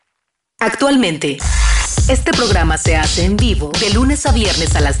Actualmente, este programa se hace en vivo de lunes a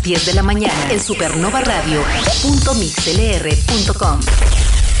viernes a las 10 de la mañana en supernovaradio.mixlr.com.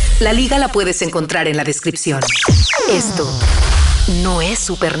 La liga la puedes encontrar en la descripción. Esto no es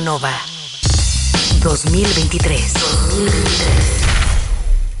Supernova 2023.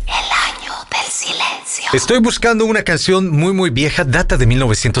 El año del silencio. Estoy buscando una canción muy vieja, data de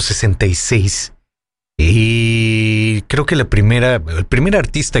 1966. Y creo que el primer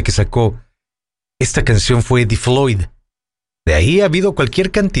artista que sacó esta canción fue Eddie Floyd. De ahí ha habido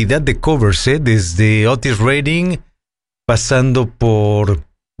cualquier cantidad de covers, desde Otis Redding, pasando por,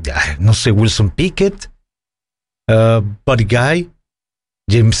 no sé, Wilson Pickett, Buddy Guy,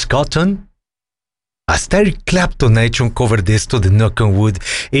 James Cotton. Hasta Eric Clapton ha hecho un cover de esto, de Knock on Wood.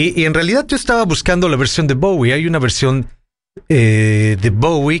 Y en realidad yo estaba buscando la versión de Bowie. Hay una versión de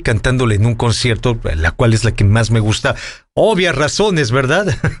Bowie cantándole en un concierto, la cual es la que más me gusta. Obvias razones,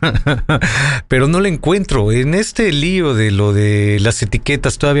 ¿verdad? Pero no la encuentro. En este lío de lo de las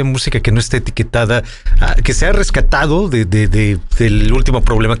etiquetas, todavía música que no está etiquetada, que se ha rescatado del último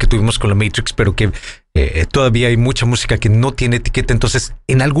problema que tuvimos con la Matrix, pero que todavía hay mucha música que no tiene etiqueta. Entonces,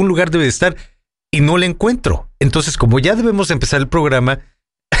 en algún lugar debe de estar y no la encuentro. Entonces, como ya debemos empezar el programa,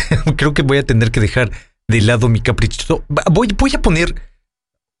 creo que voy a tener que dejar de lado mi caprichito. Voy a poner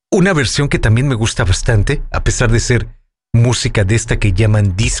una versión que también me gusta bastante, a pesar de ser música de esta que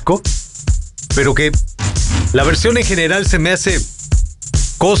llaman disco, pero que la versión en general se me hace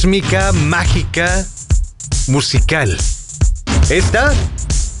cósmica, mágica, musical. Esta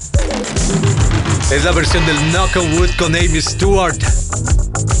es la versión del Knock on Wood con Amy Stewart,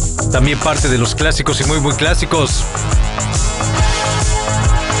 también parte de los clásicos y muy clásicos.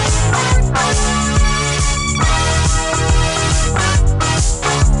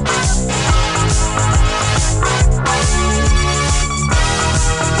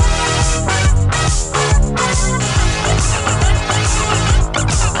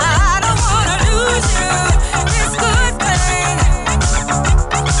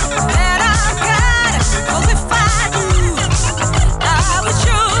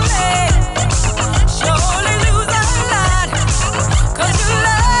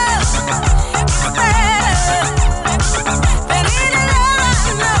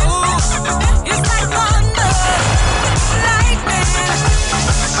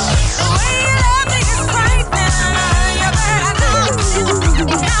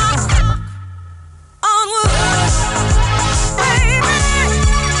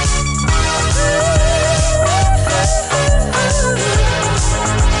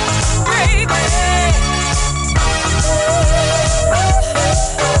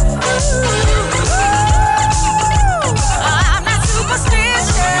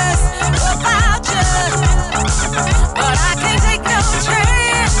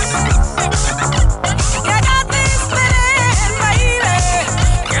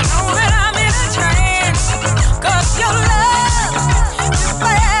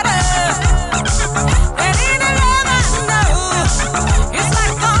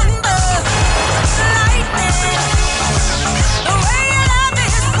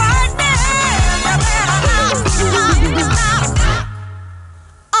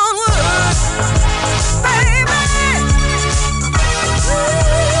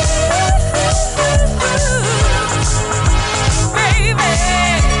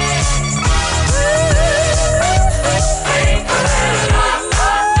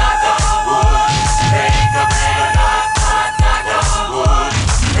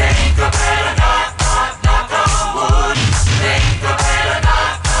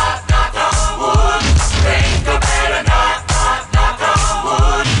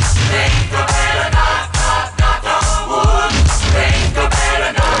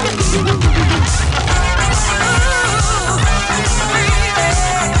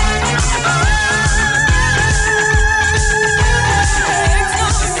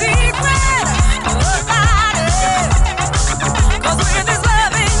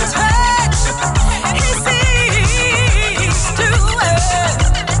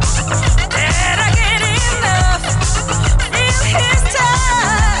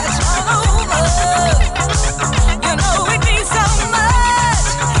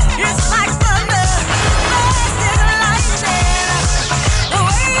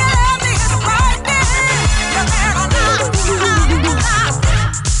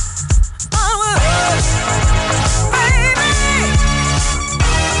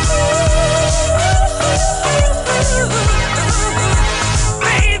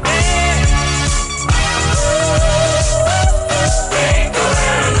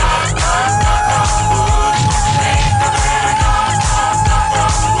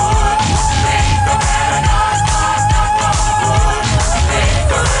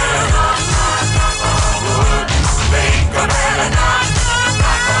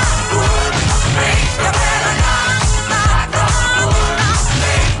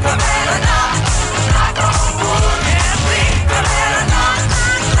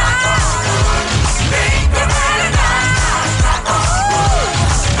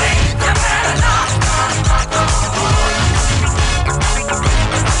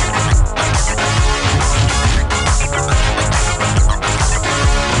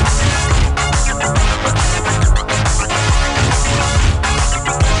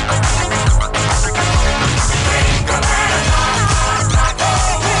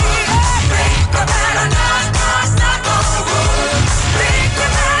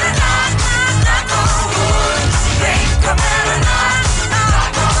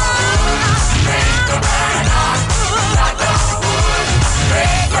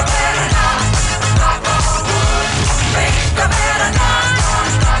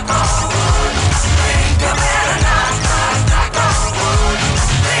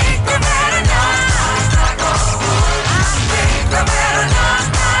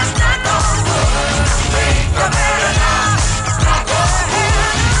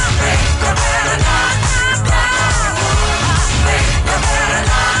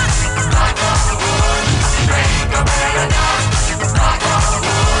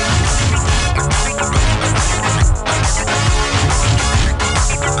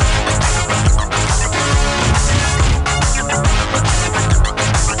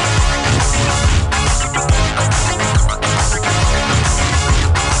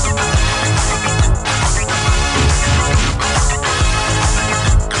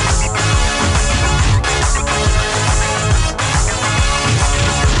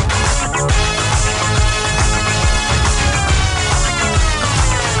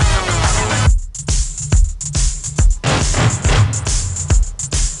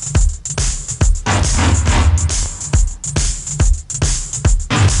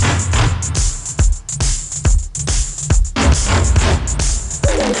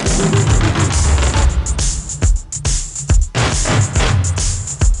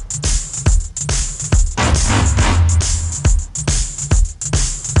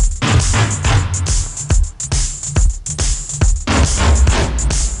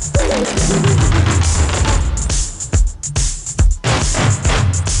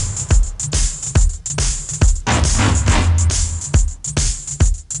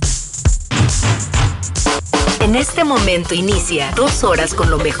 En este momento inicia 2 horas con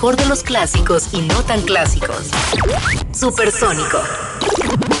lo mejor de los clásicos y no tan clásicos. Supersónico.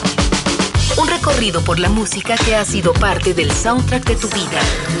 Un recorrido por la música que ha sido parte del soundtrack de tu vida.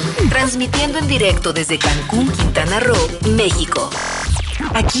 Transmitiendo en directo desde Cancún, Quintana Roo, México.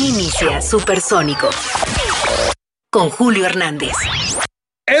 Aquí inicia Supersónico. Con Julio Hernández.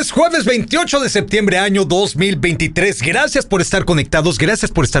 Es jueves 28 de septiembre, año 2023. Gracias por estar conectados,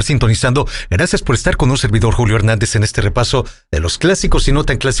 gracias por estar sintonizando, gracias por estar con un servidor Julio Hernández en este repaso de los clásicos y no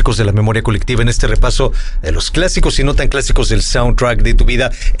tan clásicos de la memoria colectiva, en este repaso de los clásicos y no tan clásicos del soundtrack de tu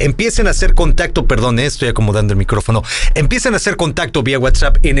vida. Empiecen a hacer contacto, perdón, estoy acomodando el micrófono. Empiecen a hacer contacto vía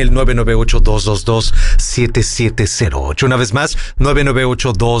WhatsApp en el 998-222-7708. Una vez más,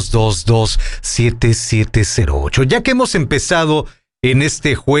 998-222-7708. Ya que hemos empezado en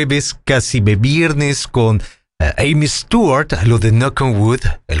este jueves casi de viernes con Amy Stewart, lo de Knock on Wood,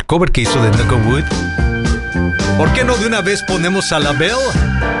 el cover que hizo de Knock on Wood, ¿por qué no de una vez ponemos a la Belle?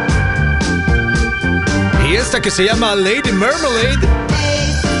 Y esta que se llama Lady Marmalade.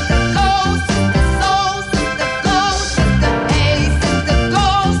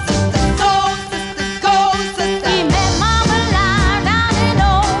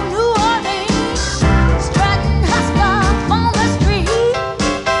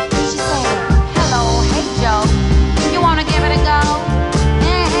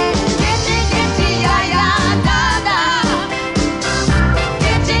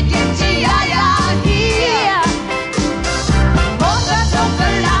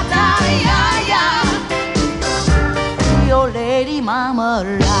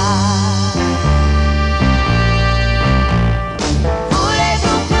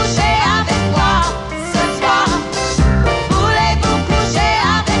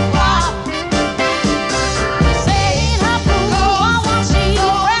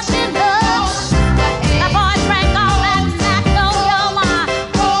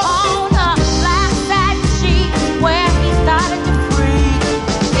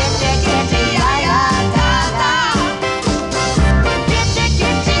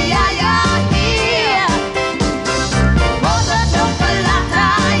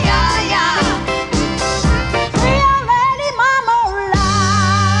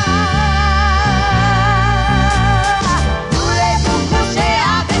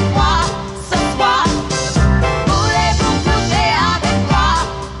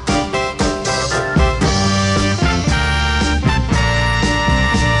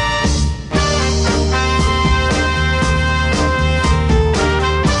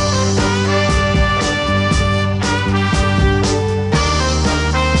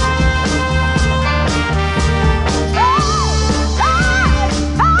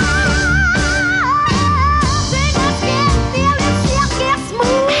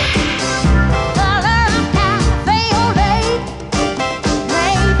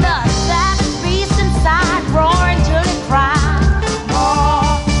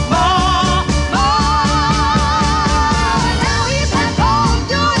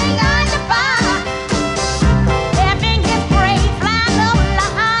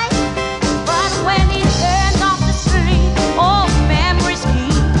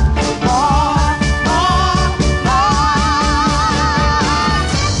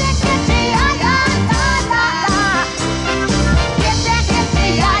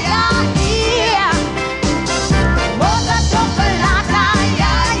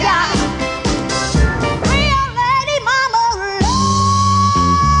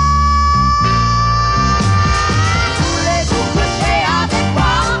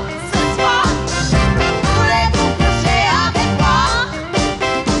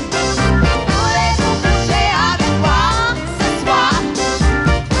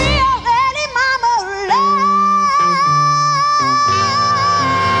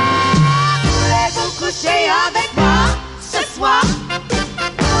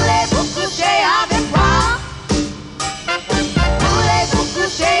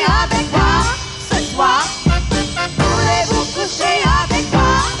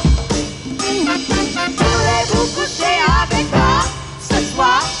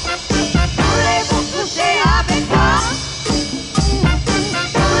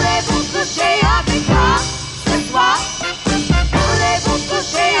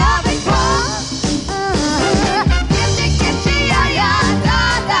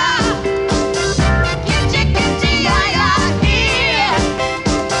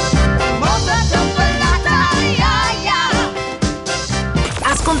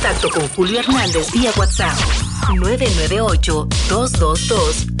 Con Julio Hernández vía WhatsApp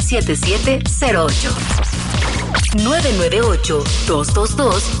 998-222-7708.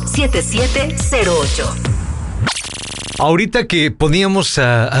 998-222-7708. Ahorita que poníamos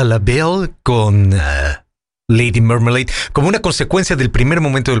a la Belle con Lady Marmalade, como una consecuencia del primer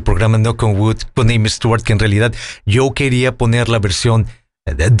momento del programa Knock on Wood con Amy Stewart, que en realidad yo quería poner la versión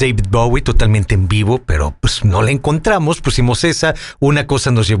de David Bowie totalmente en vivo, pero pues no la encontramos, pusimos esa, una cosa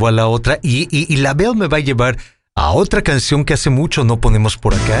nos llevó a la otra, y la Belle me va a llevar a otra canción que hace mucho no ponemos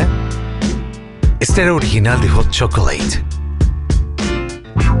por acá. Esta era original de Hot Chocolate.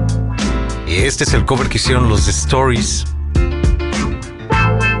 Y este es el cover que hicieron los The Stories.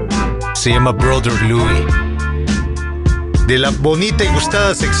 Se llama Brother Louie. De la bonita y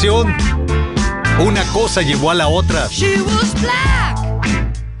gustada sección, una cosa llevó a la otra. She was black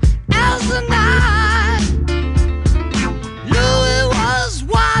as the night. Louie was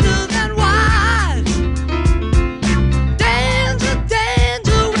whiter than white. Danger,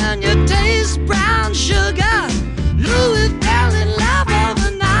 danger when you taste brown sugar. Louie fell in love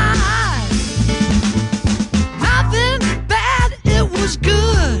overnight. Nothing bad, it was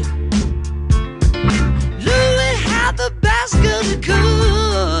good. Louie had the best girl he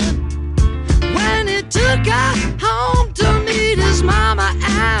could. When he took her home to meet his mama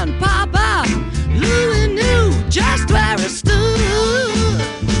and papa, Louie knew just where he stood.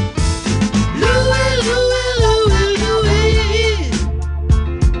 Louie, Louie, Louie, Louie.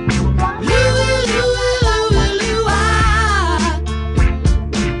 Louie, Louie, Louie, Louie.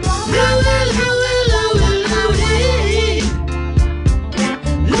 Louie, Louie, Louie, Louie.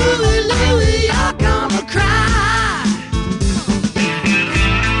 Louie, Louie, you're gonna cry.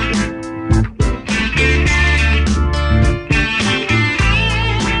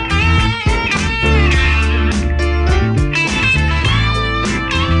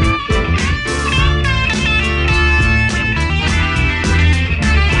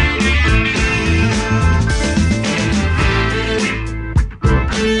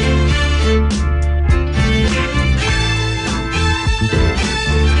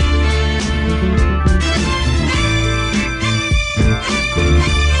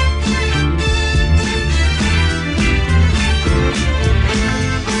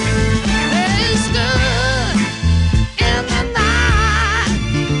 They stood in the night,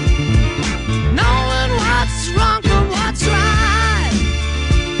 knowing what's wrong from what's right.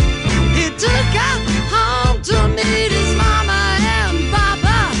 He took her home to meet his mama and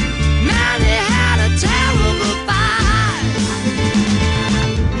papa. Man, he had a terrible fight.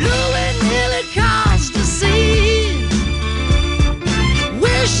 Louie nearly caused a scene,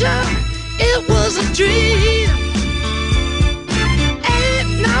 wishing it was a dream.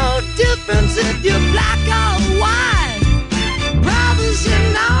 Ain't no difference if you're black or white. Brothers, you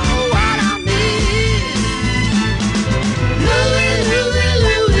know what I mean. Louie, Louie,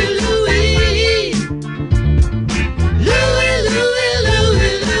 Louie, Louie. Louie, Louie,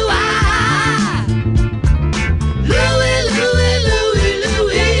 Louie, Louie. Louie, Louie, Louie,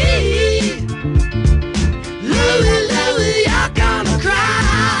 Louie. Louie, Louie, you're gonna cry.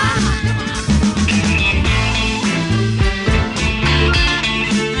 Louie, Louie, Louie,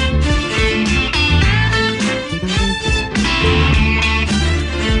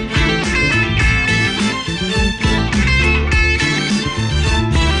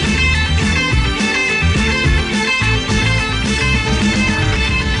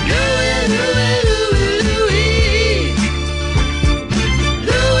 Louie. Louie, Louie, Louie,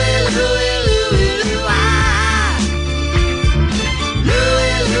 Louie.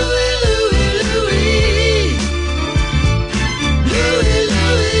 Louie, Louie, Louie, Louie. Louie,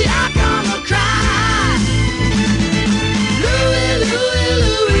 Louie, you're gonna cry. Louie, Louie,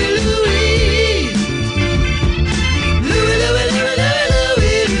 Louie, Louie. Louie, Louie, Louie,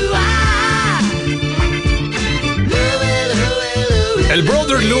 Louie, Louie. Louie, Louie, Louie. El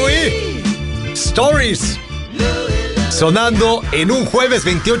Brother Louie. Stories. Sonando en un jueves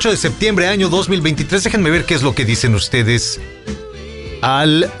 28 de septiembre, año 2023. Déjenme ver qué es lo que dicen ustedes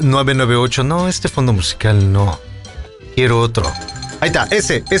al 998. No, este fondo musical no. Quiero otro. Ahí está,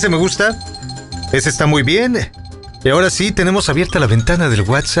 ese me gusta. Ese está muy bien. Y ahora sí, tenemos abierta la ventana del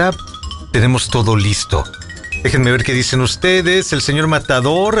WhatsApp. Tenemos todo listo. Déjenme ver qué dicen ustedes. El señor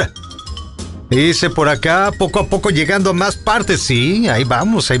Matador dice por acá, poco a poco llegando a más partes. Sí, ahí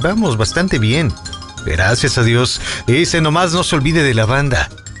vamos, bastante bien. Gracias a Dios. Dice, nomás no se olvide de la banda.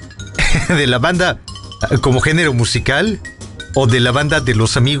 De la banda como género musical. O de la banda de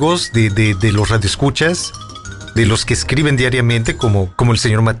los amigos, de los radioescuchas. De los que escriben diariamente, como el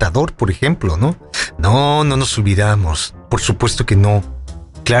señor Matador, por ejemplo, ¿no? No nos olvidamos. Por supuesto que no.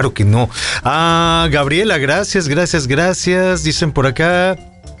 Claro que no. Ah, Gabriela, gracias. Dicen por acá,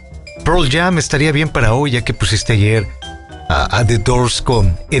 Pearl Jam estaría bien para hoy, ya que pusiste ayer a The Doors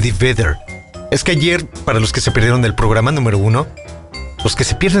con Eddie Vedder. Es que ayer, para los que se perdieron el programa número 1, los que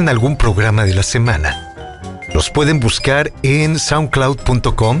se pierden algún programa de la semana, los pueden buscar en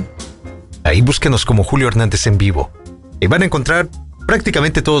soundcloud.com. Ahí búsquenos como Julio Hernández en vivo. Y van a encontrar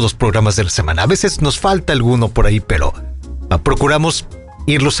prácticamente todos los programas de la semana. A veces nos falta alguno por ahí, pero procuramos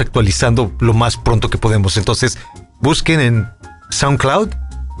irlos actualizando lo más pronto que podemos. Entonces, busquen en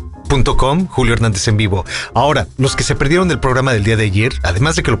soundcloud.com Julio Hernández en vivo. Ahora, los que se perdieron el programa del día de ayer,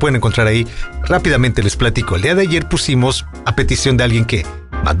 además de que lo pueden encontrar ahí, rápidamente les platico. El día de ayer pusimos, a petición de alguien que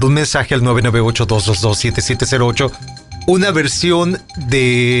mandó un mensaje al 998-222-7708, una versión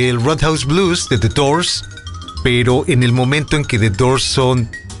del Roadhouse Blues de The Doors, pero en el momento en que The Doors son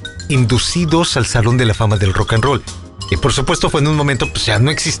inducidos al Salón de la Fama del Rock and Roll. Y por supuesto fue en un momento, pues ya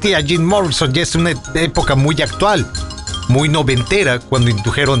no existía Jim Morrison, ya es una época muy actual, muy noventera, cuando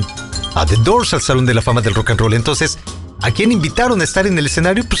indujeron a The Doors al Salón de la Fama del Rock and Roll. Entonces, ¿a quién invitaron a estar en el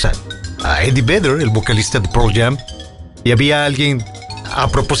escenario? Pues a Eddie Vedder, el vocalista de Pearl Jam. Y había alguien, a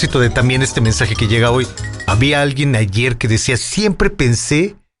propósito de también este mensaje que llega hoy, había alguien ayer que decía, siempre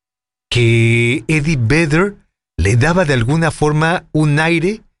pensé que Eddie Vedder le daba de alguna forma un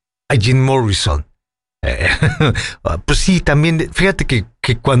aire a Jim Morrison. Pues sí, también, fíjate que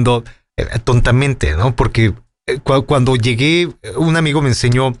cuando, tontamente, ¿no? Porque cuando llegué, un amigo me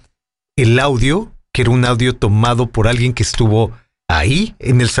enseñó el audio, que era un audio tomado por alguien que estuvo ahí,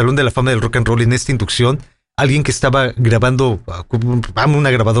 en el Salón de la Fama del Rock and Roll, en esta inducción, alguien que estaba grabando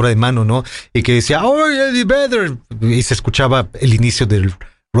una grabadora de mano, ¿no? Y que decía, ¡oh, Eddie Vedder! Y se escuchaba el inicio del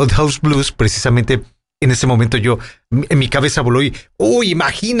Roadhouse Blues, precisamente. En ese momento en mi cabeza voló y,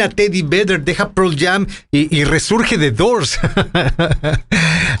 imagínate, Eddie Vedder deja Pearl Jam y resurge de Doors.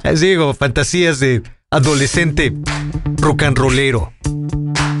 Así digo, fantasías de adolescente rock and rollero.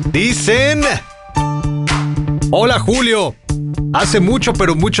 Dicen, hola Julio, hace mucho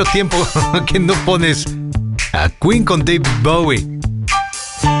pero mucho tiempo que no pones a Queen con David Bowie.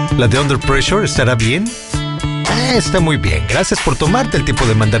 La de Under Pressure, ¿estará bien? Está muy bien. Gracias por tomarte el tiempo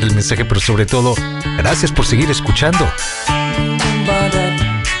de mandar el mensaje, pero sobre todo, gracias por seguir escuchando.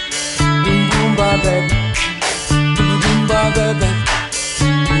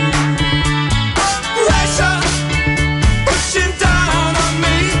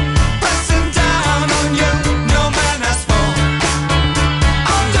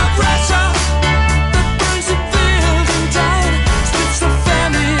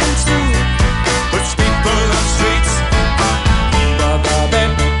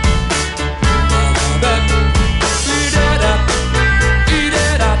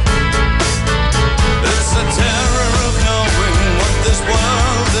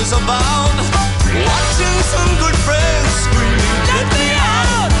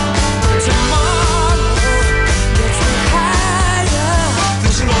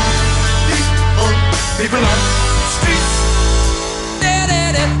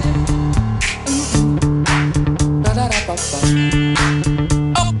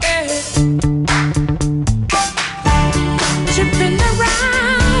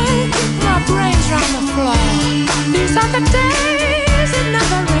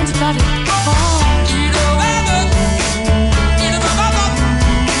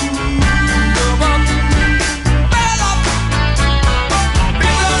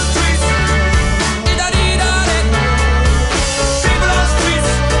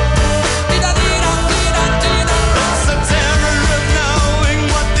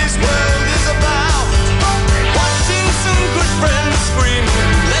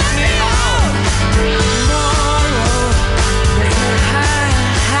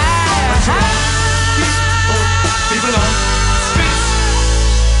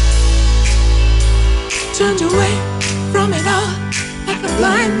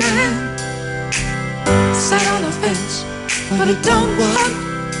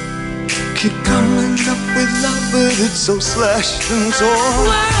 So slashed and torn.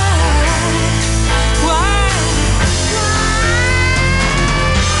 Why? Give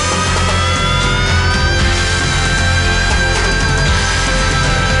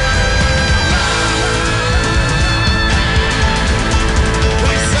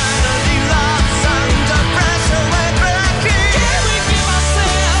love.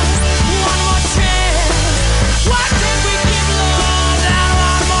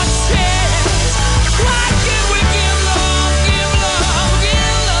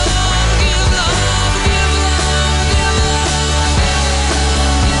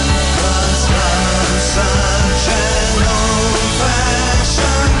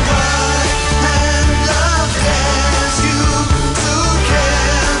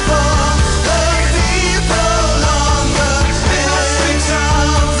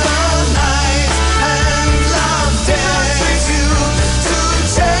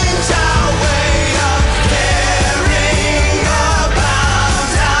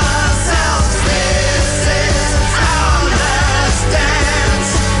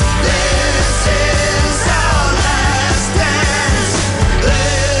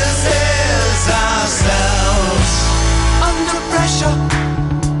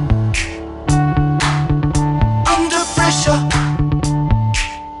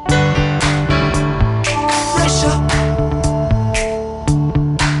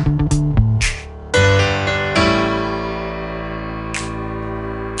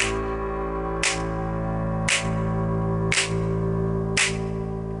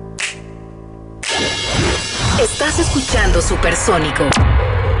 Supersónico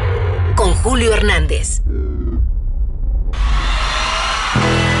con Julio Hernández.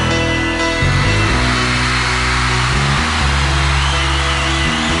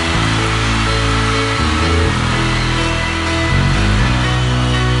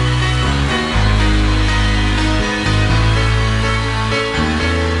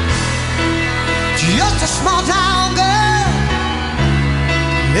 Just a small town girl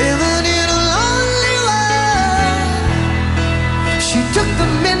living in a lonely world. She took the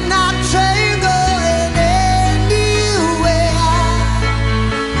midnight train going anywhere.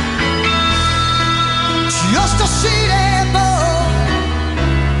 Just a city boy,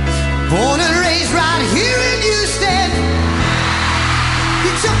 born and raised right here in Houston. He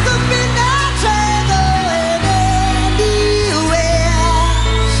took the midnight train going anywhere.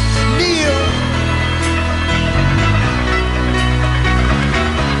 Near.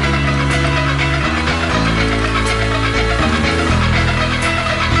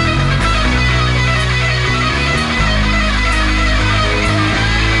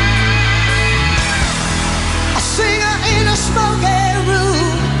 Smoky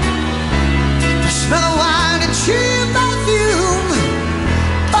room, the smell of wine and cheap perfume.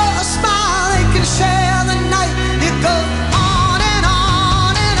 For a smile they can share the night. It goes on and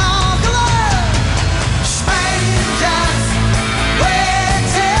on and on. Come on, strangers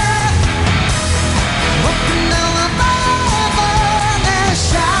waiting, looking down the bar, their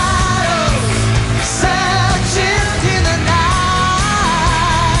shadows searching in the night.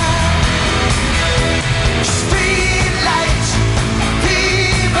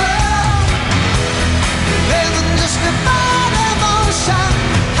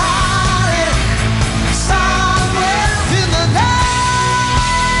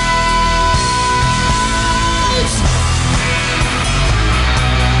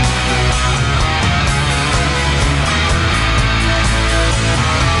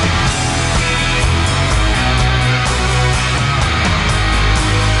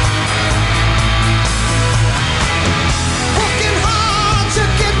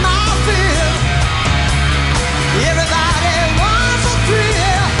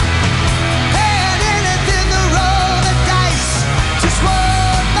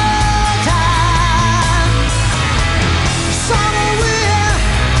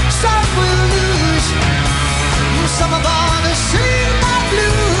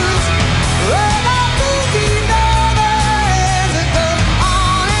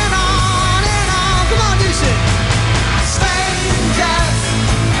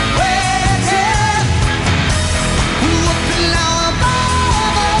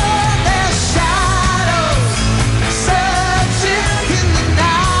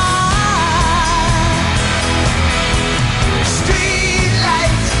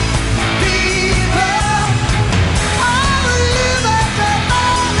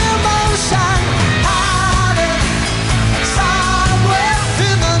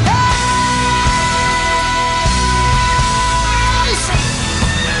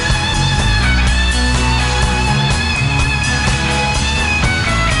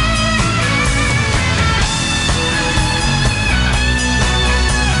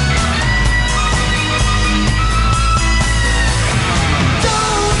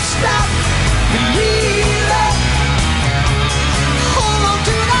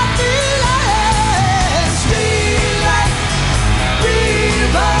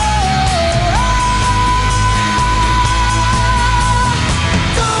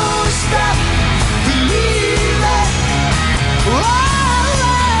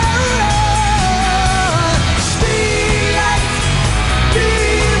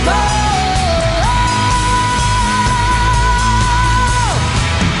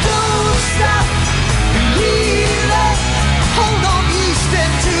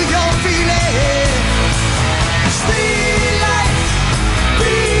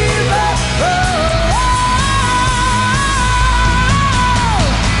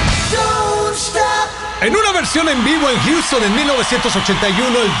 En una versión en vivo en Houston en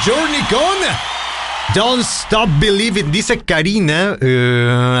 1981, el Journey con Don't Stop Believing. Dice Karina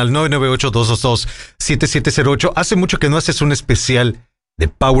al 998-222-7708. Hace mucho que no haces un especial de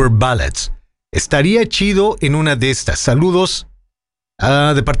Power Ballads. Estaría chido en una de estas. Saludos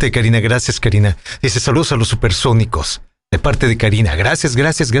de parte de Karina. Gracias, Karina. Dice saludos a los supersónicos. De parte de Karina. Gracias.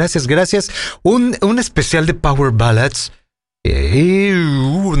 Un especial de Power Ballads.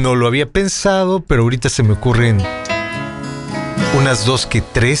 No lo había pensado, pero ahorita se me ocurren unas 2 que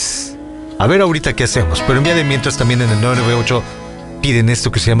 3. A ver ahorita qué hacemos. Pero envía de mientras también en el 998 piden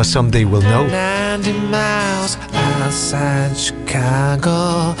esto que se llama Someday We'll Know. 90 miles outside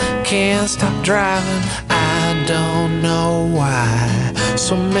Chicago, can't stop driving, I don't know why.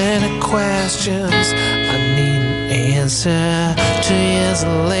 So many questions, I need an answer. 2 years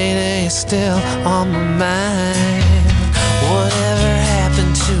later, you're still on my mind. Whatever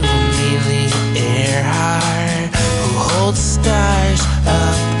happened to Amelia Earhart, who holds stars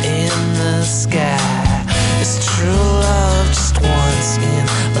up in the sky? Is true love just once in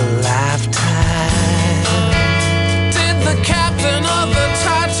a lifetime? Did the captain of the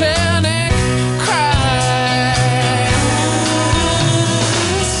Titanic cry?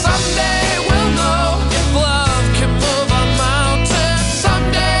 Someday we'll know if love can move a mountain.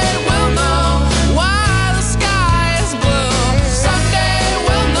 Someday we'll know why the sky is blue. Someday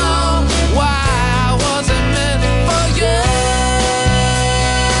we'll know why I wasn't meant for you.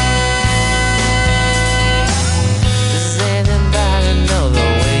 Does anybody know the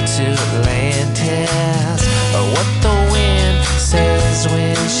way to Atlantis? Or what the wind says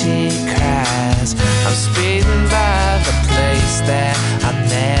when she cries? I'm speeding by the place that I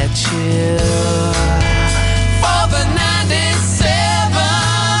met you. For the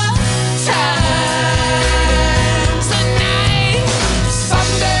 97th time tonight.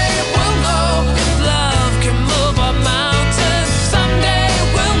 Someday we'll know if love can move a mountain. Someday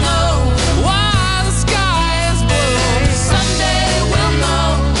we'll know why the sky is blue. Someday we'll know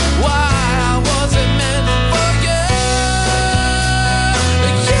why I wasn't meant for you.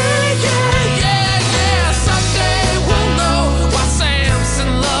 Yeah, yeah, yeah, yeah. Someday we'll know why Samson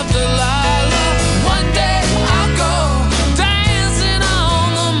loved Delilah. One day I'll go dancing on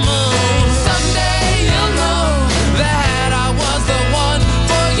the moon. Someday you'll know that I was the one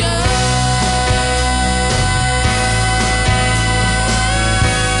for you.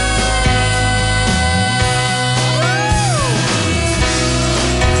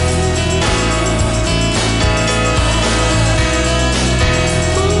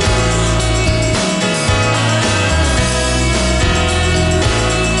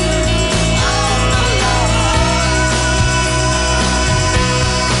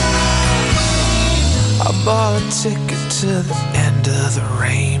 I bought a ticket to the end of the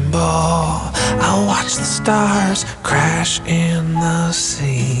rainbow. I'll watch the stars crash in the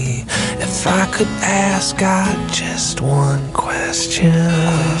sea. If I could ask God just one question.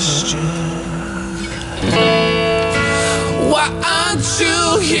 Why aren't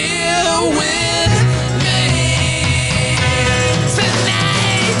you here with me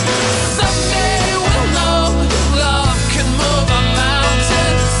tonight? Someday we'll know if love can move a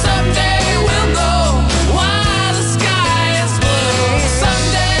mountain. Someday we'll know why the sky is blue.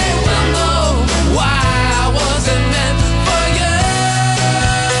 Someday we'll know why I wasn't meant for you.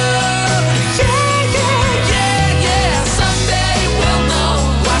 Yeah, yeah, yeah, yeah. Someday we'll know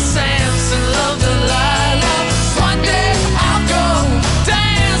why Samson loved Delilah. One day I'll go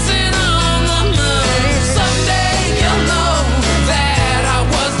dancing on the moon. Someday you'll know that I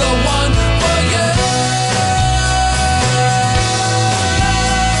was the one for you.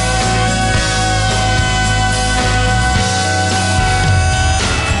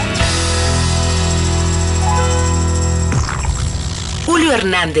 Julio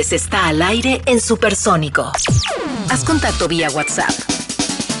Hernández está al aire en Supersónico. Haz contacto vía WhatsApp.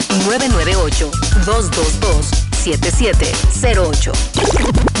 998-222-7708.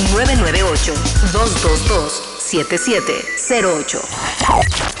 998-222-7708.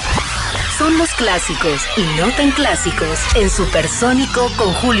 Son los clásicos y no tan clásicos en Supersónico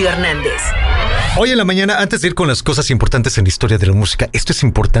con Julio Hernández. Hoy en la mañana, antes de ir con las cosas importantes en la historia de la música, esto es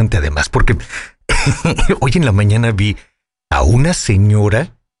importante además, porque hoy en la mañana vi a una señora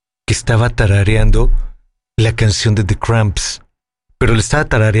que estaba tarareando la canción de The Cramps, pero le estaba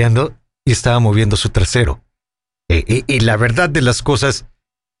tarareando y estaba moviendo su trasero. Y la verdad de las cosas,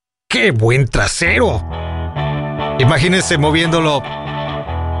 ¡qué buen trasero! Imagínense moviéndolo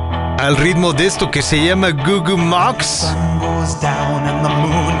al ritmo de esto que se llama Goo Goo Mox. Sun goes down and the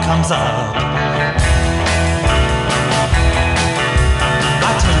moon comes up.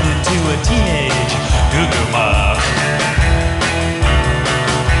 I turn into a teenage goo-goo muck.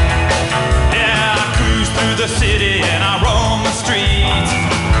 Yeah, I cruise through the city and I roam the streets,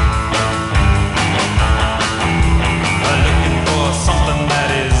 looking for something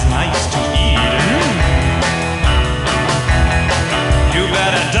that is nice to eat. You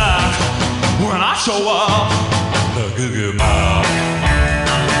better duck when I show up, the goo-goo muck.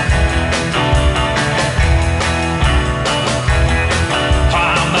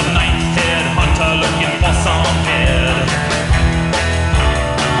 I'm the ninth head hunter looking for some head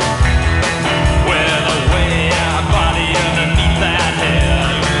with a way-out body underneath that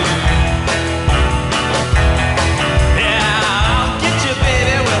head. Yeah, I'll get you,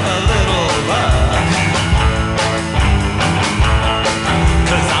 baby, with a little luck.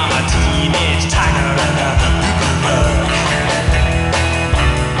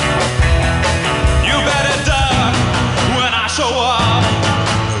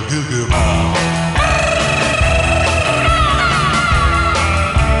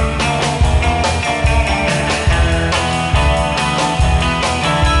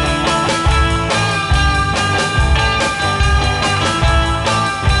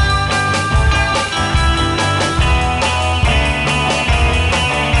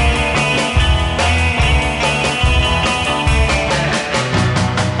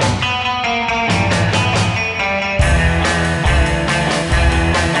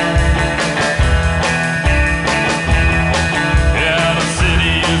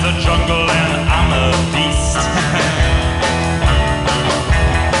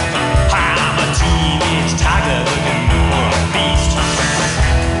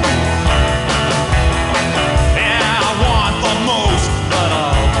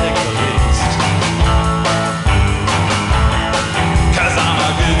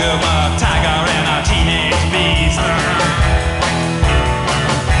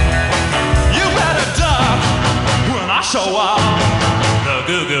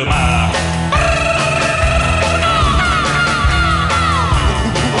 goo-goo mouse.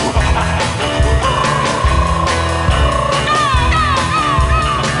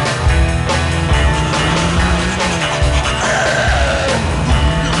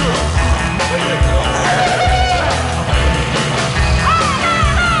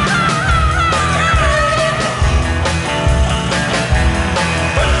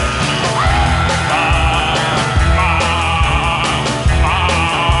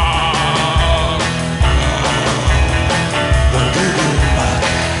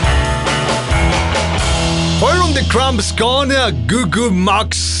 Crumbs con Goo Goo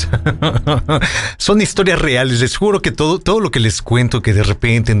Mox. Son historias reales. Les juro que todo lo que les cuento, que de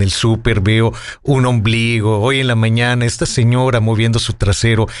repente en el súper veo un ombligo, hoy en la mañana esta señora moviendo su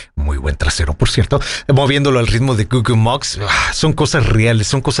trasero, muy buen trasero por cierto, moviéndolo al ritmo de Goo Goo Mox, son cosas reales,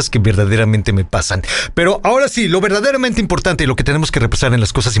 son cosas que verdaderamente me pasan. Pero ahora sí, lo verdaderamente importante y lo que tenemos que repasar en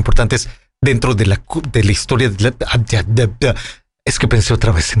las cosas importantes dentro de la historia es que pensé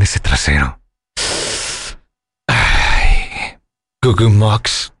otra vez en ese trasero. Goo Goo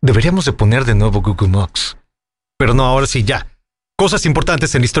Mox. Deberíamos de poner de nuevo Goo Goo Mox. Pero no, ahora sí, ya. Cosas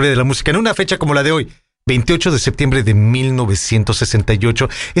importantes en la historia de la música. En una fecha como la de hoy, 28 de septiembre de 1968.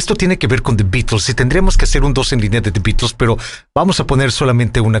 Esto tiene que ver con The Beatles. Y tendríamos que hacer un 2 en línea de The Beatles, pero vamos a poner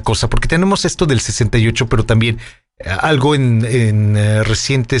solamente una cosa, porque tenemos esto del 68, pero también algo en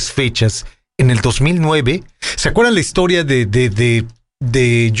recientes fechas. En el 2009, ¿se acuerdan la historia de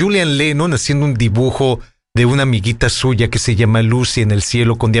Julian Lennon haciendo un dibujo de una amiguita suya que se llama Lucy en el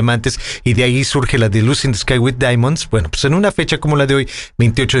cielo con diamantes, y de ahí surge la de Lucy in the Sky with Diamonds? Bueno, pues en una fecha como la de hoy,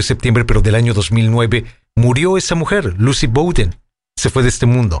 28 de septiembre, pero del año 2009, murió esa mujer, Lucy Bowden. Se fue de este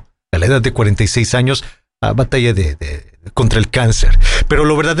mundo a la edad de 46 años a batalla contra el cáncer. Pero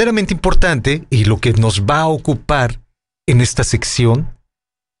lo verdaderamente importante y lo que nos va a ocupar en esta sección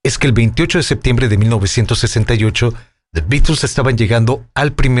es que el 28 de septiembre de 1968, The Beatles estaban llegando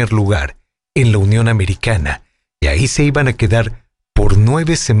al primer lugar en la Unión Americana, y ahí se iban a quedar por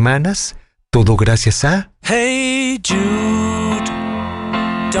 9 semanas, todo gracias a Hey Jude,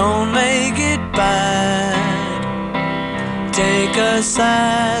 don't make it bad. Take a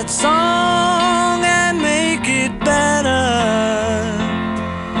sad song and make it better.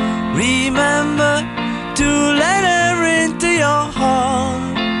 Remember to let her into your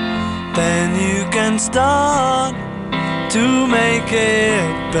heart, then you can start to make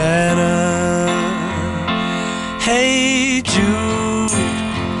it better. Hey Jude,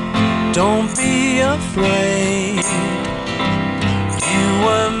 don't be afraid. You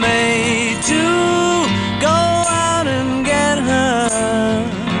were made to go out and get her.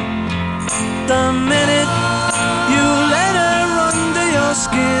 The minute you let her under your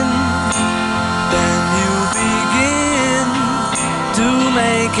skin, then you begin to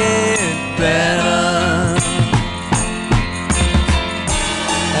make it better.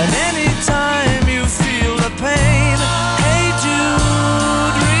 And anytime you feel the pain, hey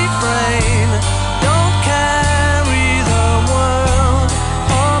Jude, refrain. Don't carry the world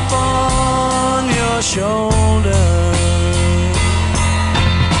upon your shoulder.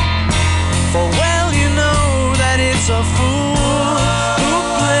 For well you know that it's a fool who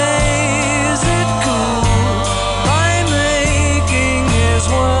plays it cool by making his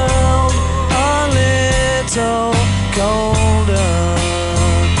world a little colder.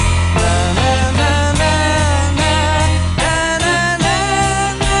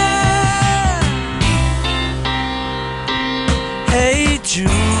 Jude,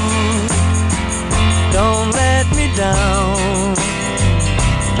 don't let me down.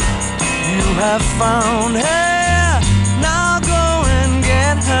 You have found her, now go and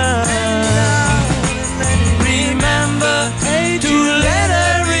get her. Remember to let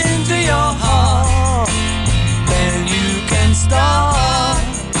her into your heart, then you can start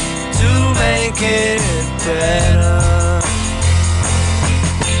to make it better.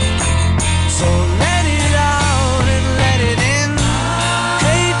 So let it out and let it in.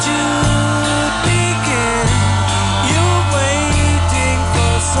 Hey Jude, begin. You're waiting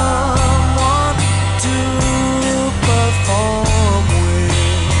for someone to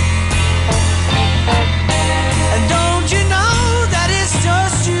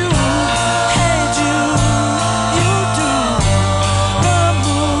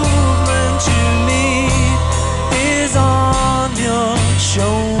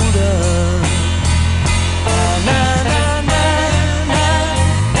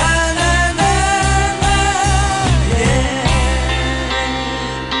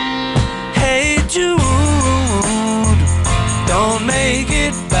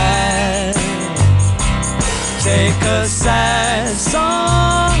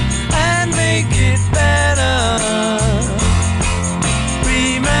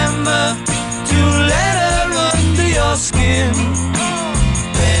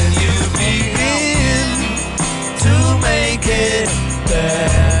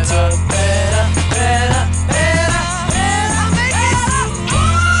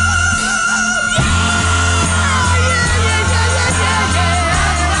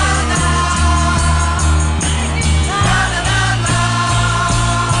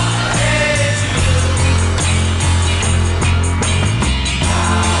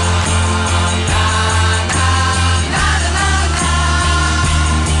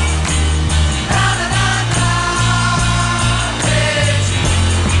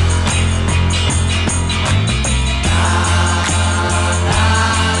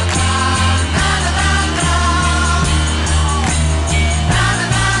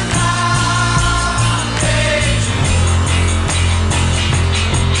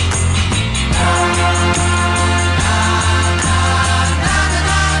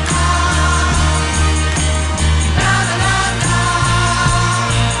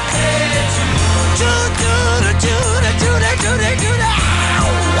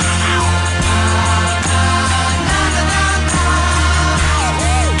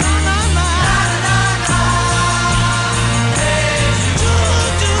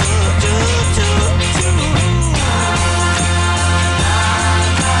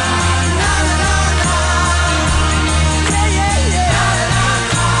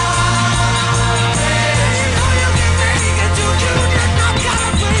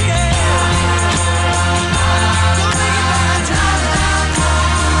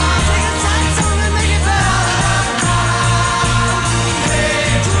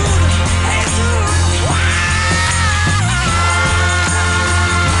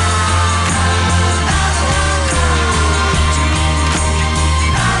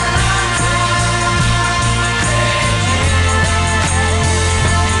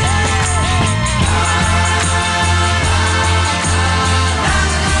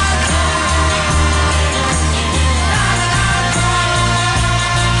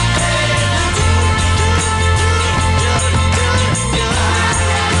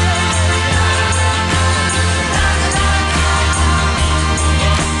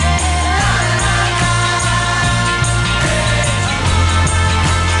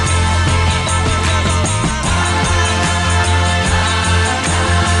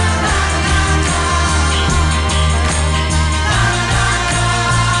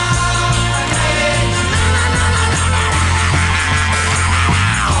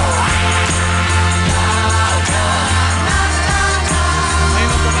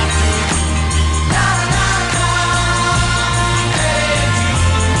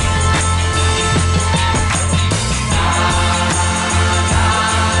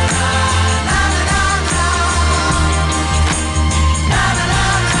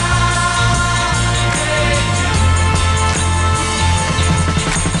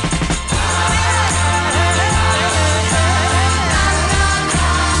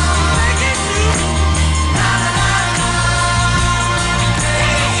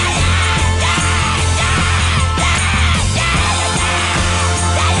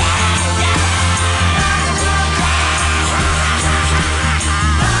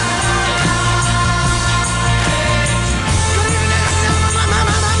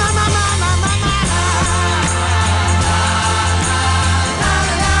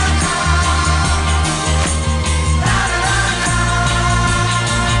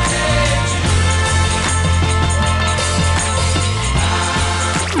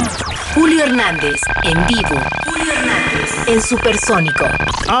Julio Hernández, en vivo. Julio Hernández, en Supersónico.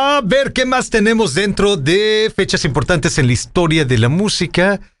 A ver, ¿qué más tenemos dentro de fechas importantes en la historia de la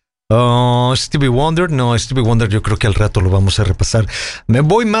música? Stevie Wonder, no, Stevie Wonder yo creo que al rato lo vamos a repasar. Me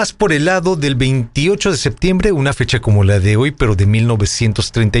voy más por el lado del 28 de septiembre, una fecha como la de hoy, pero de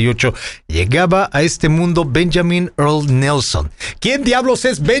 1938. Llegaba a este mundo Benjamin Earl Nelson. ¿Quién diablos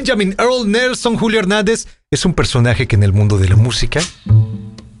es Benjamin Earl Nelson, Julio Hernández? Es un personaje que en el mundo de la música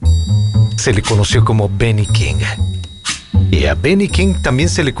se le conoció como Benny King. Y a Benny King también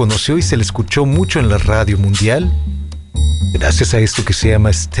se le conoció y se le escuchó mucho en la radio mundial, gracias a esto que se llama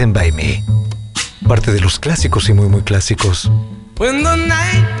Stand By Me, parte de los clásicos y muy muy clásicos. When the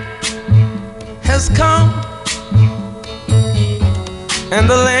night has come and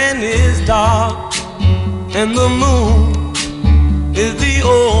the land is dark and the moon is the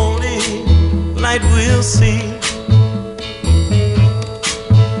only light we'll see.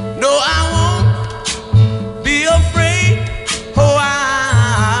 No, I won't be afraid. Oh,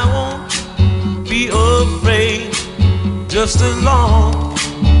 I won't be afraid. Just as long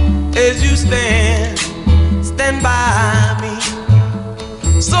as you stand by me.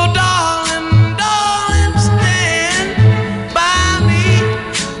 So darling, darling, stand by me.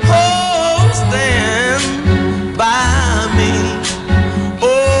 Oh, stand by me.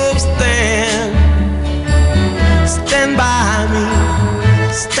 Oh, stand by me.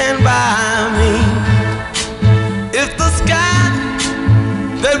 Stand by me. If the sky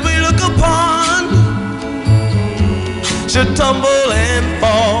that we look upon should tumble and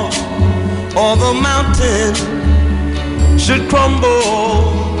fall, or the mountain should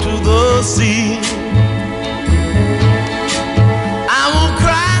crumble to the sea, I won't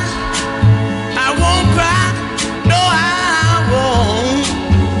cry, no, I won't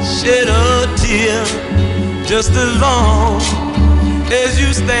shed a tear, just as long as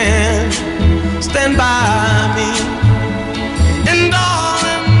you stand by me. And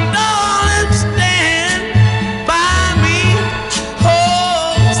darling, darling, stand by me.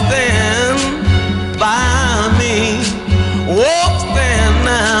 Oh, stand by me. Oh, stand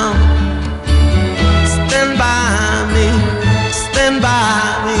now. Stand by me. Stand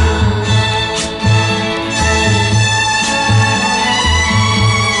by me.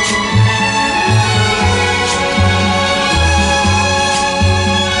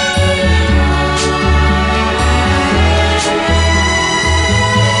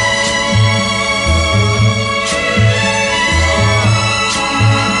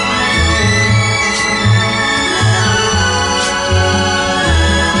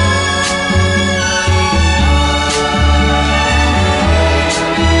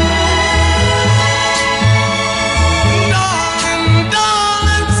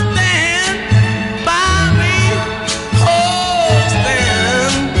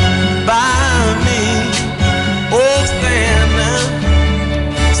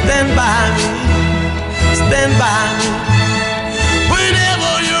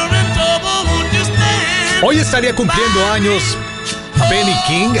 Hoy estaría cumpliendo años Benny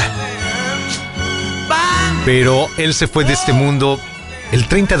King, pero él se fue de este mundo el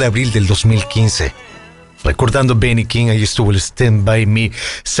 30 de abril del 2015. Recordando Benny King, ahí estuvo el Stand By Me.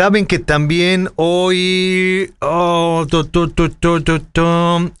 Saben que también hoy... hoy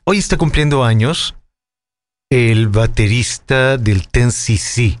está cumpliendo años el baterista del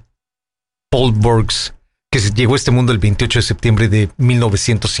 10cc, Paul Burks, que llegó a este mundo el 28 de septiembre de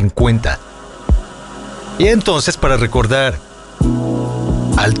 1950. Y entonces, para recordar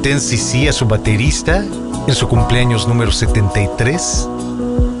al 10cc, a su baterista, en su cumpleaños número 73,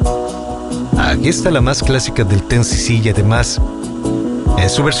 aquí está la más clásica del 10cc y además en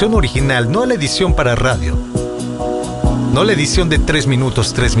su versión original, no la edición para radio, no la edición de 3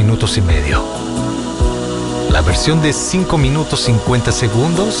 minutos y medio, la versión de 5 minutos 50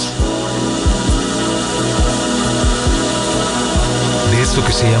 segundos de esto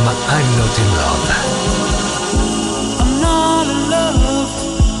que se llama I'm Not in Love.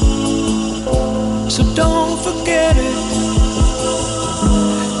 So don't forget it.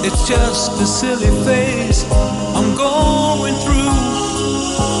 It's just a silly phase I'm going through.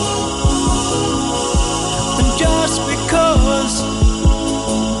 And just because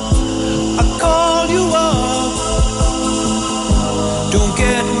I call you up, don't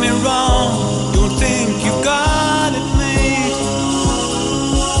get me wrong, don't think you got it made.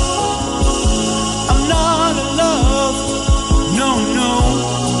 I'm not in love, no, no.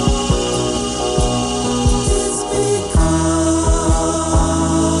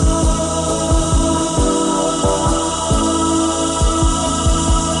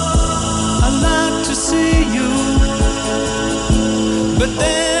 But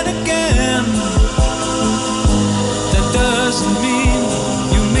then again,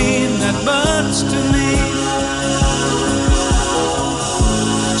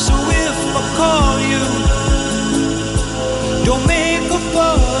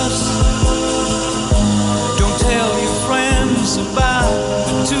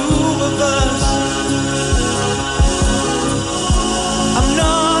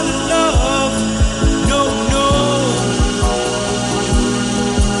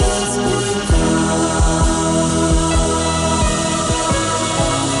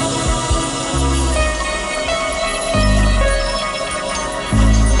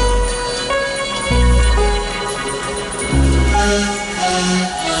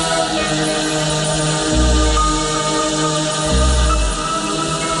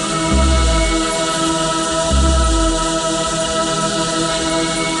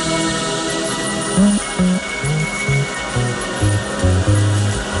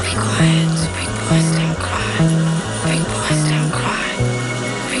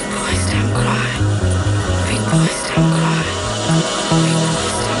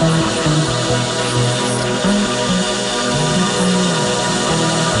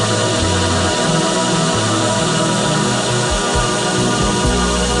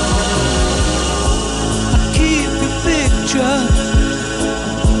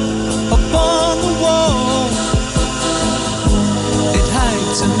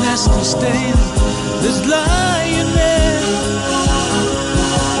 dusty stain that's lying there.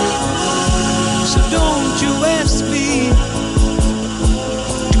 So don't you ask me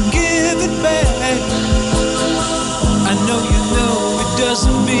to give it back. I know you know it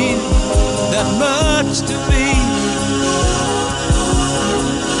doesn't mean that much to me.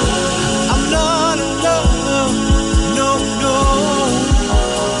 I'm not in love, no, no.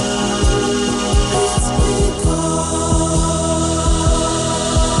 Ooh,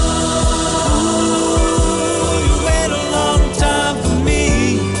 you wait a long time for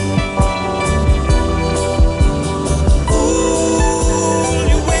me. Ooh,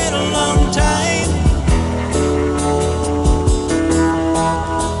 you wait a long time.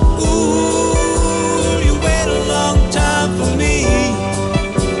 Ooh, you wait a long time for me.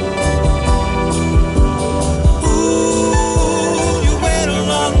 Ooh, you wait a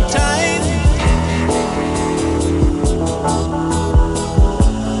long time.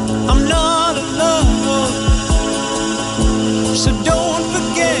 I'm not alone, so don't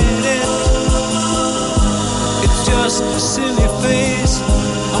forget it. It's just a silly phase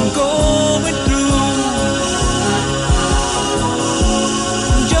I'm going through.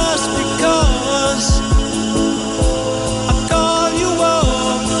 Just because I call you up,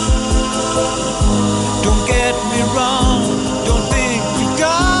 don't get me wrong, don't think you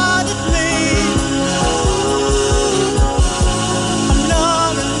got at me. I'm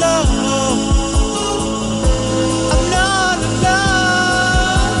not in love, I'm not in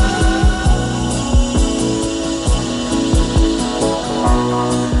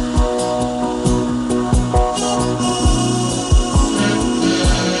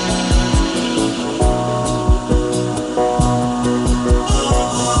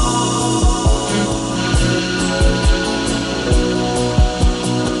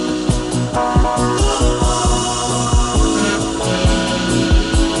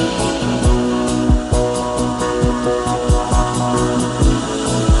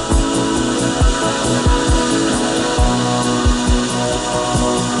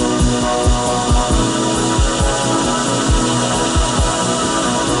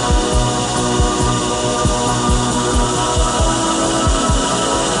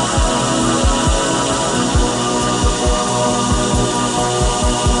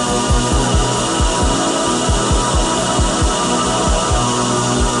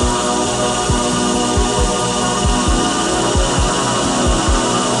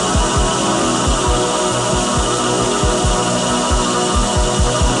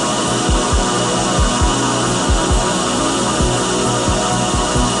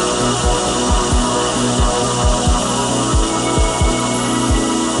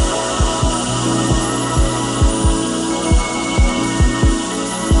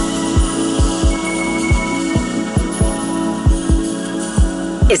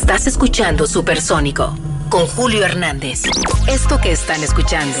Estás escuchando Supersónico con Julio Hernández. Esto que están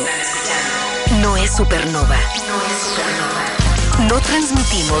escuchando no es Supernova. No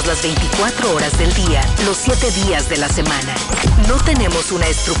transmitimos las 24 horas del día, los 7 días de la semana. No tenemos una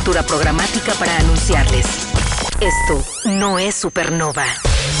estructura programática para anunciarles. Esto no es Supernova.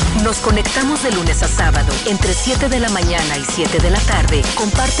 Nos conectamos de lunes a sábado entre 7 de la mañana y 7 de la tarde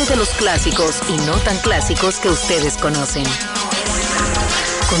con parte de los clásicos y no tan clásicos que ustedes conocen.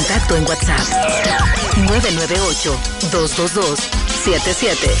 Contacto en WhatsApp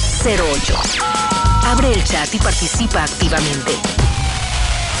 998-222-7708. Abre el chat y participa activamente.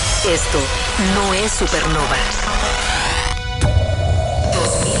 Esto no es Supernova.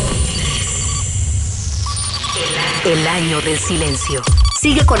 2023. El año del silencio.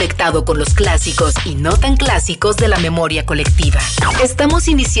 Sigue conectado con los clásicos y no tan clásicos de la memoria colectiva. Estamos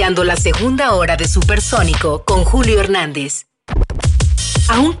iniciando la segunda hora de Supersónico con Julio Hernández.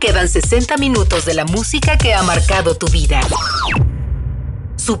 Aún quedan 60 minutos de la música que ha marcado tu vida.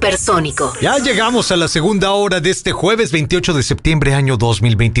 Supersónico. Ya llegamos a la segunda hora de este jueves 28 de septiembre año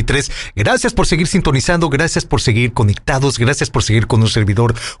 2023. Gracias por seguir sintonizando, gracias por seguir conectados, gracias por seguir con un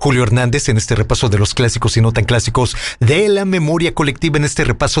servidor Julio Hernández en este repaso de los clásicos y no tan clásicos de la memoria colectiva, en este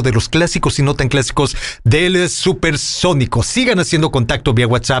repaso de los clásicos y no tan clásicos del Supersónico. Sigan haciendo contacto vía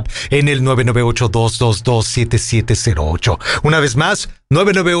WhatsApp en el 998-222-7708. Una vez más,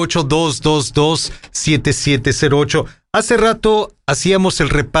 998-222-7708. Hace rato hacíamos el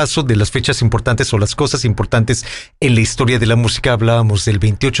repaso de las fechas importantes o las cosas importantes en la historia de la música. Hablábamos del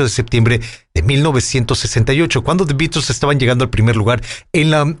 28 de septiembre de 1968, cuando The Beatles estaban llegando al primer lugar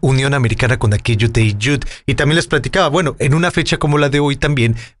en la Unión Americana con aquello de Jude. Y también les platicaba, bueno, en una fecha como la de hoy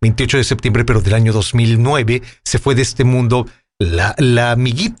también, 28 de septiembre, pero del año 2009, se fue de este mundo la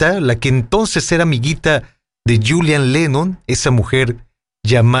amiguita, la que entonces era amiguita de Julian Lennon, esa mujer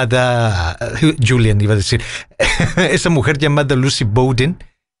llamada Julian, iba a decir, esa mujer llamada Lucy Bowden,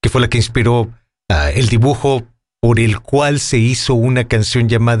 que fue la que inspiró el dibujo por el cual se hizo una canción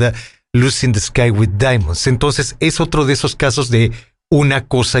llamada Lucy in the Sky with Diamonds. Entonces es otro de esos casos de una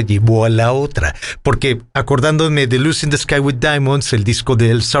cosa llevó a la otra, porque acordándome de Lucy in the Sky with Diamonds, el disco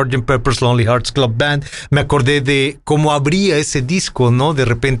del Sgt. Pepper's Lonely Hearts Club Band, me acordé de cómo abría ese disco, ¿no? De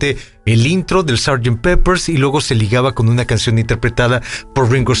repente el intro del Sgt. Pepper's y luego se ligaba con una canción interpretada por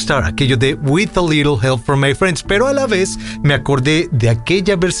Ringo Starr, aquello de With a Little Help from My Friends, pero a la vez me acordé de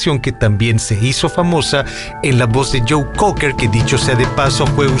aquella versión que también se hizo famosa en la voz de Joe Cocker, que dicho sea de paso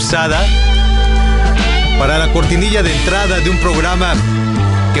fue usada para la cortinilla de entrada de un programa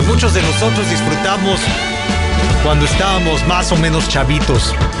que muchos de nosotros disfrutamos cuando estábamos más o menos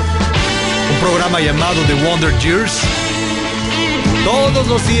chavitos. Un programa llamado The Wonder Years. Todos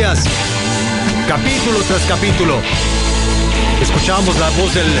los días, capítulo tras capítulo, escuchábamos la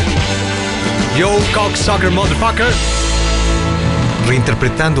voz del Joe Cocksucker Motherfucker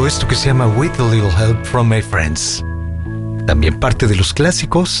reinterpretando esto que se llama With a Little Help from My Friends. También parte de los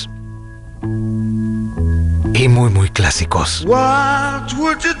clásicos y muy clásicos. What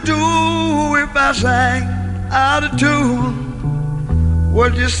would you do if I sang out of tune?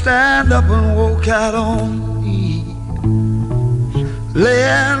 Would you stand up and walk out on me?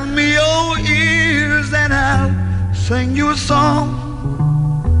 Lend me your ears and I'll sing you a song.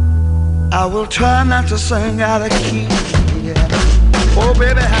 I will try not to sing out of key. Yeah. Oh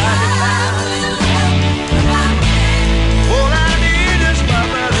baby, all I need is my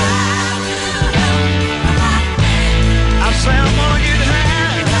brother. I say I'm gonna get high.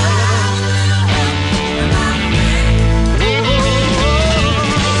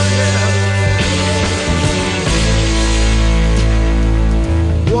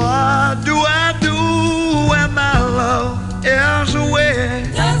 What do I do when my love is away?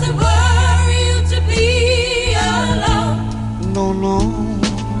 Does it worry you to be alone? No, no.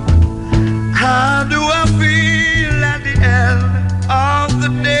 How do I feel at the end of the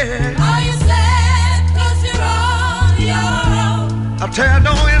day? Are you sad 'cause you're on your own? I tell you,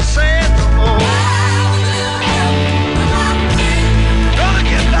 don't you say it no more. Gonna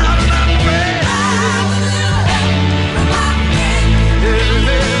get down and I'm ready.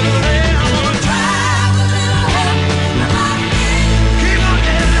 I'm gonna try. Keep on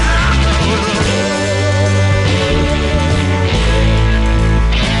getting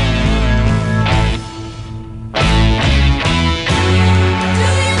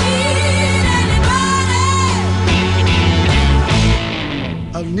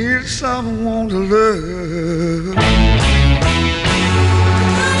I need someone to love.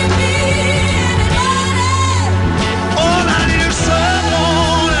 All I need is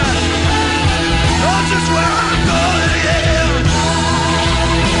someone. Knows just where I'm going, yeah.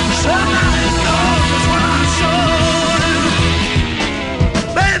 Somebody knows just where I'm going.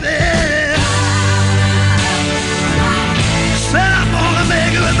 Baby, said I'm gonna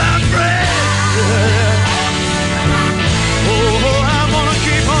make it with my friend. Oh, I'm gonna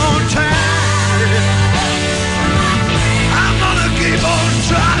keep on trying. I'm gonna keep on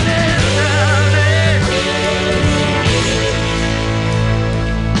trying.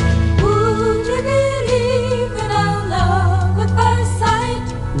 Would you believe in our love at first sight?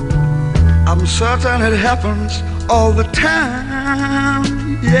 I'm certain it happens all the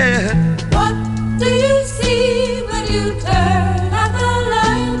time, yeah. What do you see when you turn out the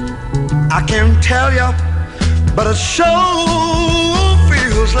light? I can't tell you, but it sure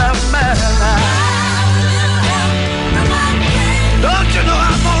feels like madness. Don't you know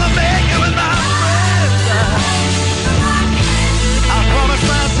I'm gonna make it with my friends? I promised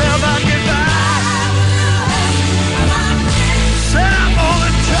myself I'd get back. Said I'm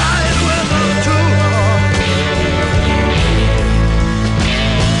gonna try it with them too.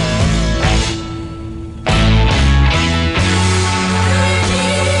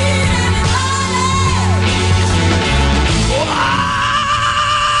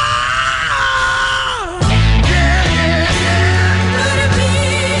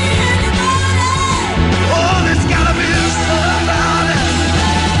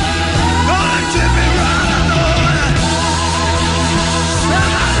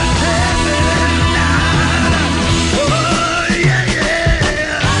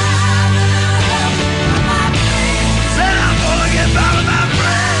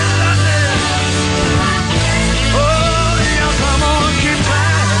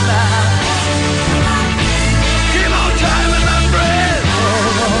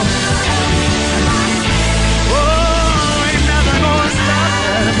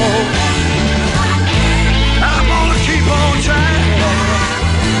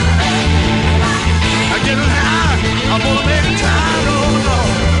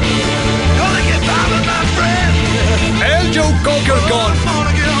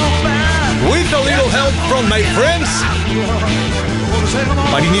 From My Friends,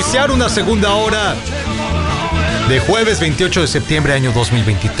 para iniciar una segunda hora de jueves 28 de septiembre año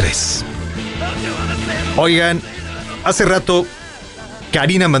 2023. Oigan, hace rato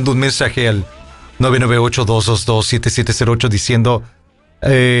Karina mandó un mensaje al 998-222-7708 diciendo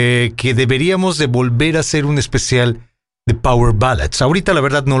que deberíamos de volver a hacer un especial de Power Ballads. Ahorita la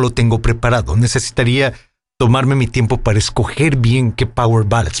verdad no lo tengo preparado, necesitaría tomarme mi tiempo para escoger bien qué Power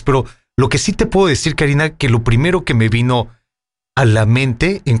Ballads, pero lo que sí te puedo decir, Karina, que lo primero que me vino a la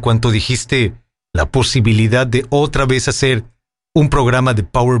mente en cuanto dijiste la posibilidad de otra vez hacer un programa de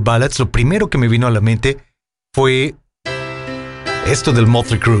Power Ballads, lo primero que me vino a la mente fue esto del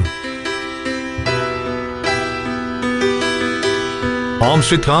Motley Crue. Home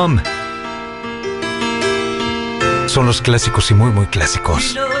Sweet Home. Son los clásicos y muy, muy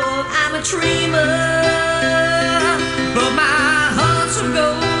clásicos. You know I'm a dreamer, but my heart's of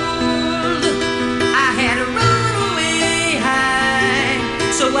gold. I had to run away high,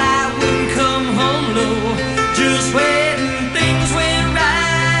 so I wouldn't come home low. Just when things went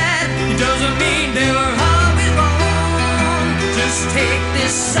right, it doesn't mean they were always wrong. Just take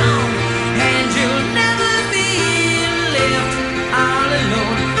this song, and you'll never be left all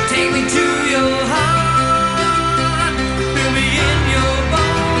alone. Take me to your heart, fill me in your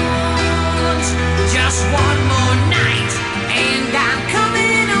bones. Just one more night, and I'm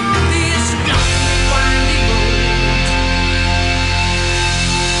coming on this long, windy road.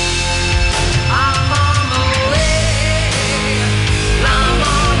 I'm on my way, I'm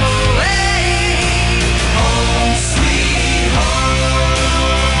on my way, home sweet home.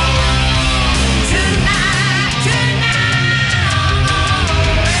 Tonight, tonight, I'm on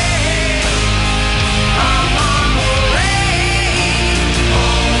my way, I'm on my way,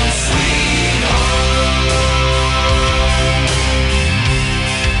 home sweet home.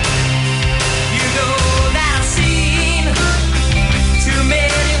 You know that I've seen too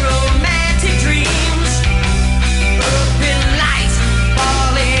many romantic dreams, up in lights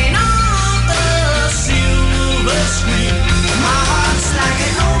falling on the silver screen. My heart's like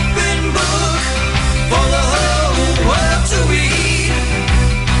an open book for the whole world to read.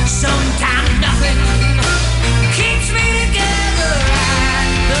 Sometimes nothing keeps me together at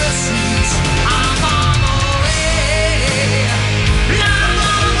the seams. I'm on my way, I'm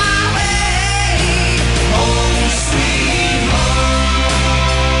on my way, home sweet home.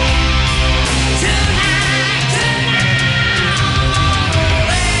 Tonight, tonight, I'm on my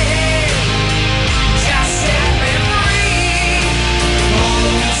way, just set me free,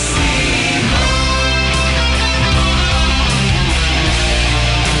 home sweet home,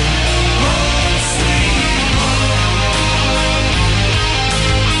 home sweet home, home sweet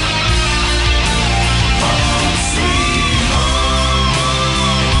home,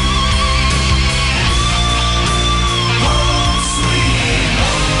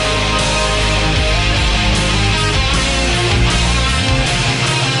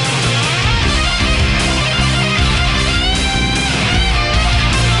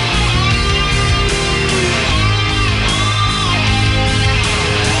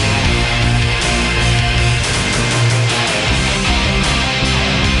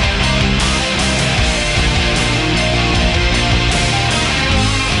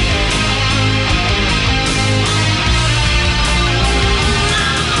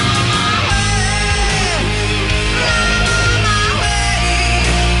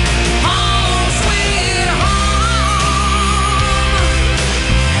 home sweet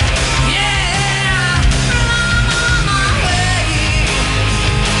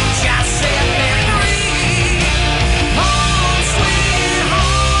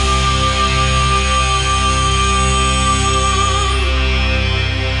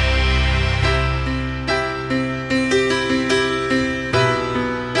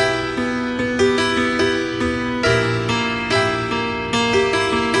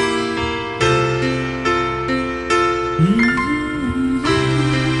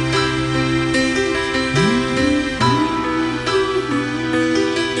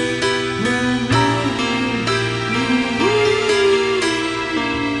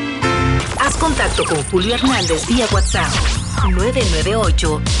Haz contacto con Julio Hernández vía WhatsApp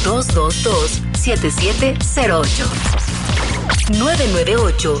 998-222-7708.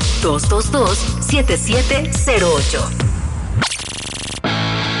 998-222-7708.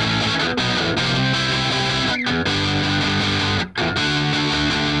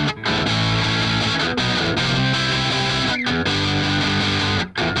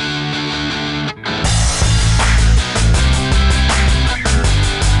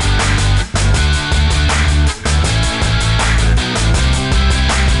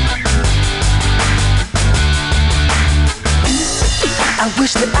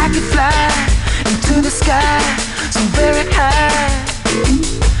 wish that I could fly into the sky so very high,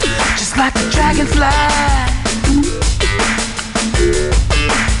 just like a dragonfly.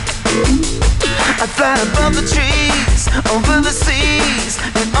 I'd fly above the trees, over the seas,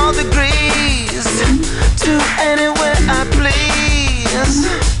 in all degrees, to anywhere I please.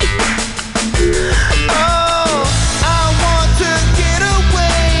 Oh, I want to get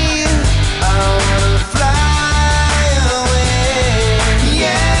away. I wanna fly away.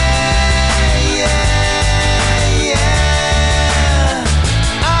 Yeah, yeah, yeah.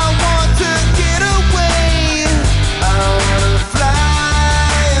 I want to get away. I wanna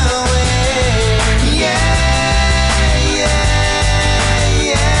fly away. Yeah, yeah,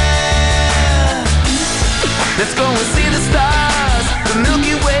 yeah. Let's go and see the stars, the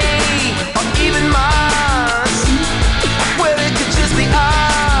Milky Way, or even Mars, where it could just be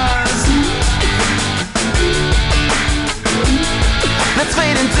ours. Let's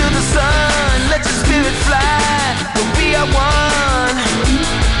fade into the sun, let your spirit fly, we'll be our one,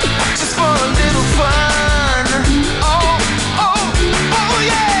 just for a little fun. Oh, oh, oh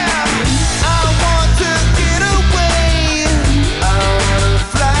yeah. I want to get away. I wanna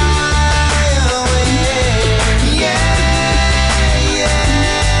fly away. Yeah,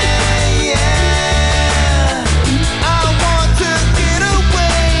 yeah, yeah. I want to get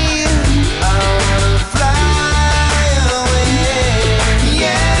away. I wanna fly away.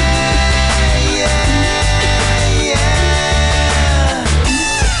 Yeah, yeah, yeah.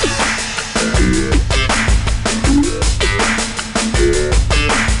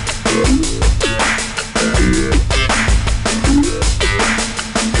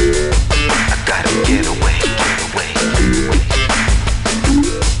 I gotta get away, get away, get away.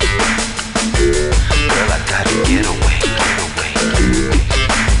 Girl, I gotta get away, get away, get away.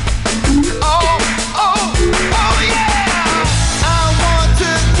 Oh, oh, oh yeah! I want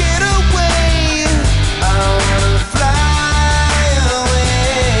to get away. I wanna fly away.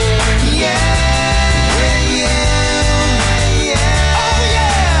 Yeah, yeah, yeah. Oh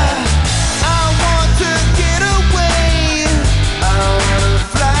yeah! I want to get away. I wanna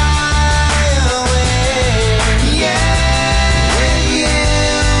fly away. Yeah, yeah,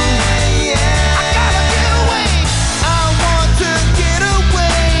 yeah. I gotta get away. I want to get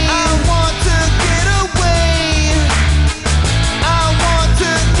away. I want to get away. I want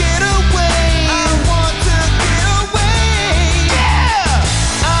to get away. I want to get away. Yeah.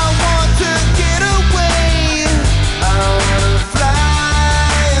 I want to get away. I wanna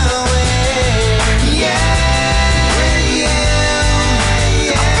fly away. Yeah, yeah,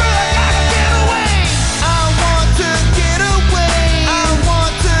 yeah. Girl, I gotta get away. I want to get away. I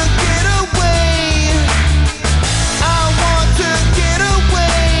want to get away. I want to get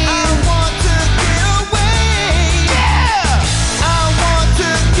away. I want to get away. Yeah. I want to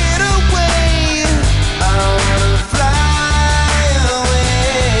get away. I wanna fly away.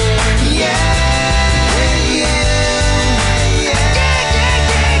 Yeah, yeah,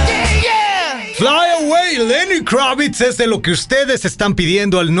 yeah, yeah. Fly Away, Lenny Kravitz es de lo que ustedes están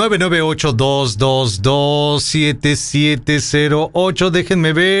pidiendo al 998-222-7708.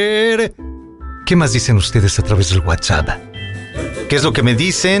 Déjenme ver. ¿Qué más dicen ustedes a través del WhatsApp? ¿Qué es lo que me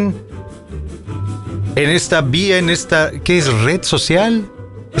dicen? En esta vía, en esta... ¿Qué es? ¿Red social?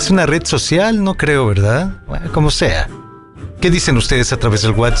 ¿Es una red social? No creo, ¿verdad? Bueno, como sea. ¿Qué dicen ustedes a través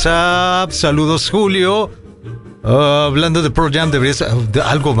del WhatsApp? Saludos, Julio. Hablando de Pearl Jam, deberías...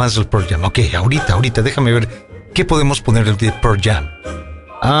 algo más del Pearl Jam. Ok, ahorita, déjame ver qué podemos poner de Pearl Jam.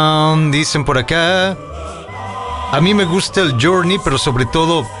 Dicen por acá... A mí me gusta el Journey, pero sobre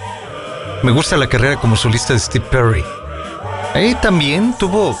todo me gusta la carrera como solista de Steve Perry. También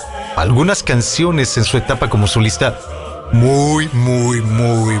tuvo algunas canciones en su etapa como solista muy, muy,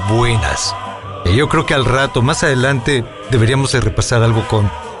 muy buenas. Y yo creo que al rato, más adelante, deberíamos de repasar algo con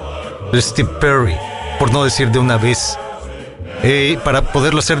Steve Perry, por no decir de una vez. Para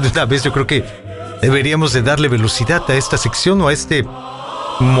poderlo hacer de una vez, yo creo que deberíamos de darle velocidad a esta sección o a este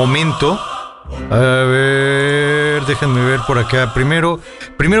momento. A ver, déjenme ver por acá. Primero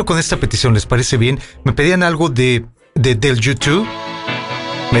con esta petición, ¿les parece bien? Me pedían algo del YouTube.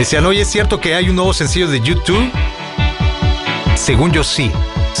 Me decían, oye, ¿es cierto que hay un nuevo sencillo de YouTube? Según yo sí.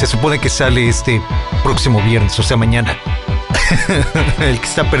 Se supone que sale este próximo viernes, o sea, mañana. El que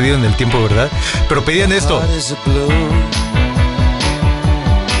está perdido en el tiempo, ¿verdad? Pero pedían esto.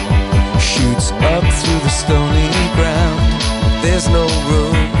 Shoots up through the stony ground. There's no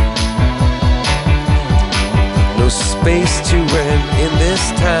room, no space to rent in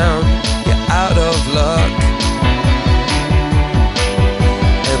this town. You're out of luck,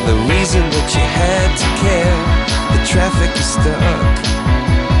 and the reason that you had to care, the traffic is stuck.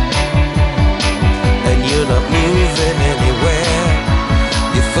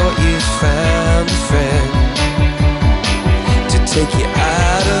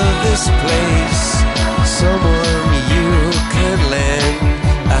 this place. Someone you could lend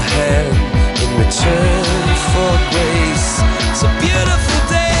a hand in return for grace. It's a beautiful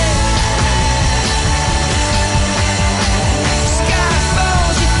day. Sky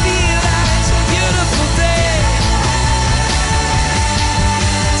falls, you feel that it's a beautiful day.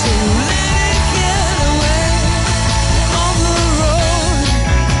 To let it get away on the road.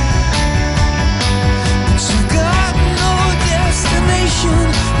 But you got no destination,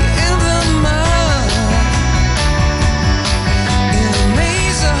 you're in the mud. In the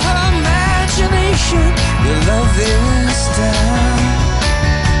maze of her imagination, your love is down.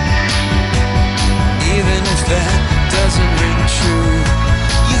 Even if that doesn't ring true,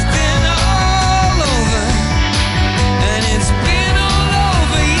 you've been all over, and it's been all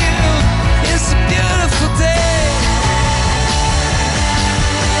over you. It's a beautiful day.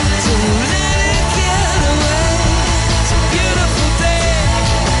 So let it get away. It's a beautiful day.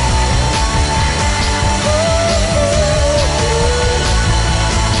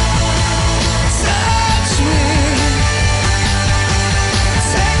 Touch me,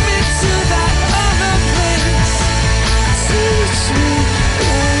 take me to that other place. Teach me,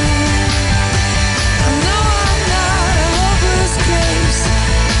 I know I'm not a hopeless case.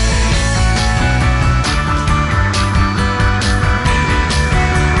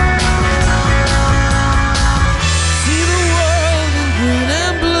 See the world in green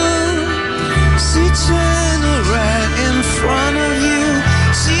and blue. See China right in front of you.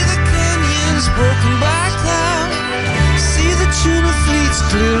 See the canyons broken by cloud. See the tuna fleets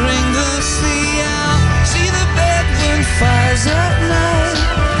clearing the sea out. See the bedroom fires at night.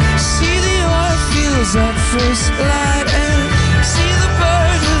 See the oil fields at first light. And see the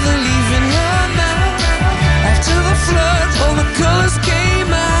bird with a leaf in her mouth. After the flood, all the colors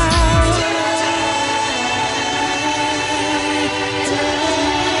came out.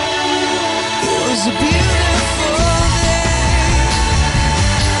 It was a beautiful day.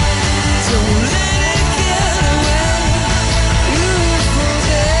 Don't let it get away. Beautiful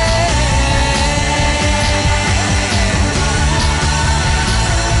day.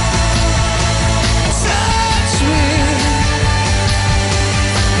 Touch me,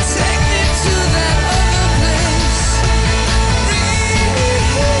 take me to that other place.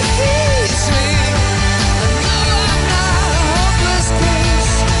 Release me. I know I'm not a hopeless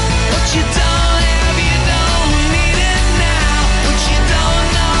case. What you don't have, you don't need it now. What you don't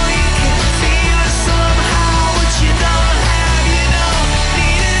know, you can feel it somehow. What you don't have, you don't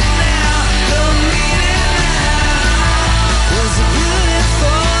need it now. Don't need it now. It was a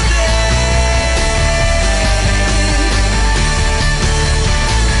beautiful day.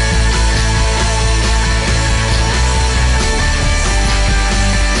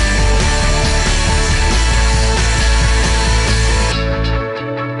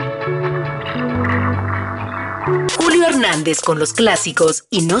 Julio Hernández con los clásicos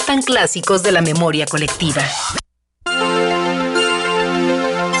y no tan clásicos de la memoria colectiva.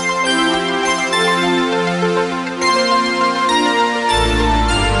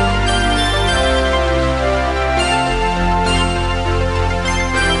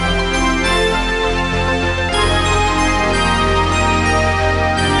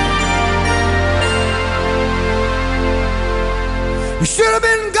 You should have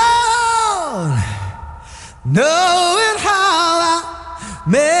been gone, knowing how I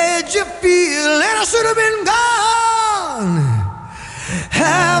made you feel, and I should have been gone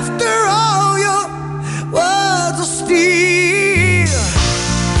after all your words of steel.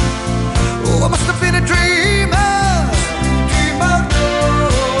 Oh, I must have been a dreamer,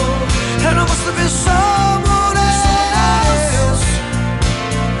 and I must have been someone else,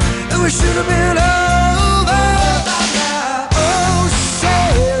 and we should have been over. Oh,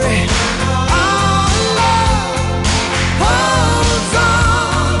 Sherry, our love holds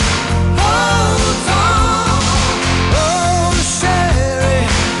on, holds on.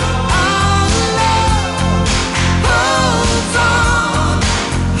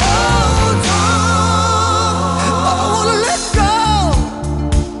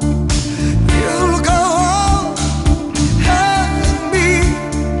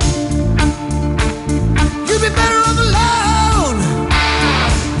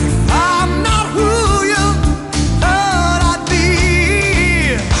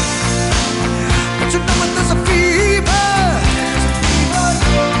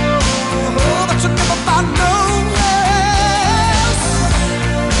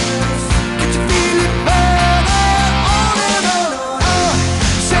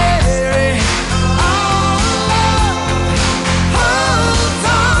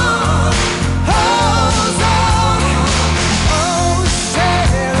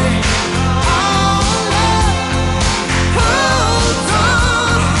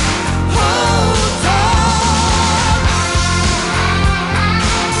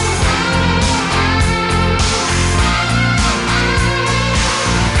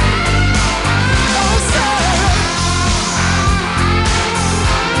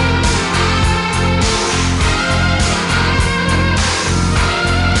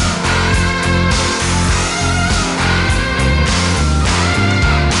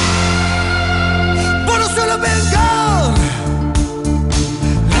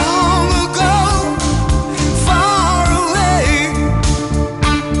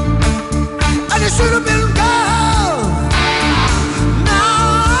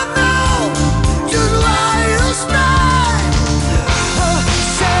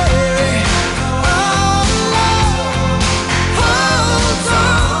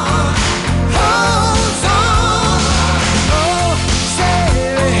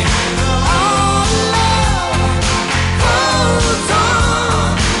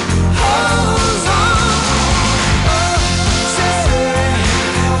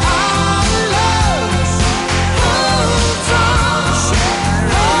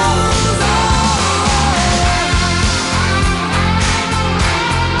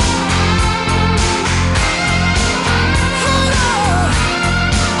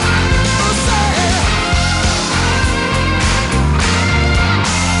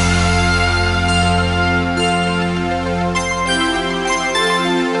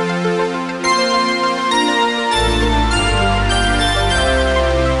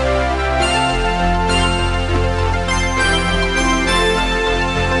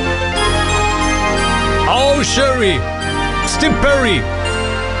 Joe Sherry, Steve Perry.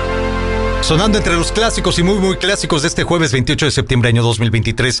 Sonando entre los clásicos y muy muy clásicos de este jueves 28 de septiembre año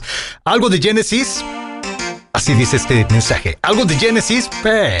 2023. Algo de Genesis. Así dice este mensaje. Algo de Genesis.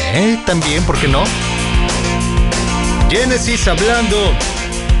 También, ¿por qué no? Genesis hablando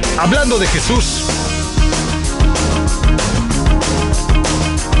de Jesús.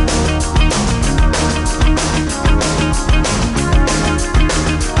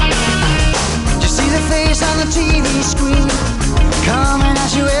 You see the face on the TV screen, coming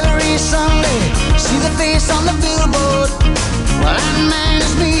at you every Sunday. See the face on the billboard, well that man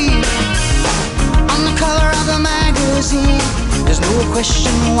is me. On the cover of the magazine, there's no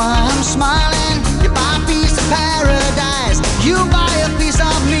question why I'm smiling. You buy a piece of paradise, you buy a piece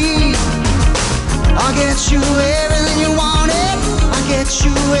of me. I'll get you everything you wanted, I'll get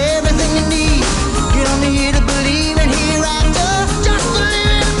you everything you need. You don't need to believe in hereafter, just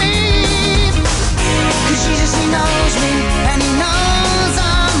believe in me. Cause Jesus, he knows me, and he knows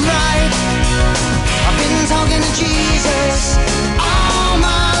I'm right. I've been talking to Jesus all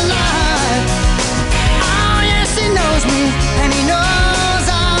my life. Oh yes, he knows me, and he knows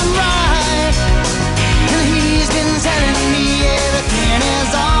I'm right. And he's been telling me everything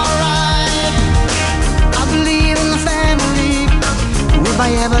is alright. I believe in the family, with my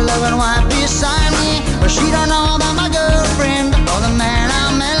ever-loving wife beside me. But she don't know about my girlfriend or the man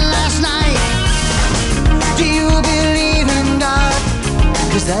I met last night. Do you believe in God?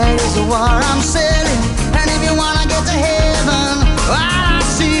 Cause that is the war I'm selling. And if you wanna get to heaven, well, I'll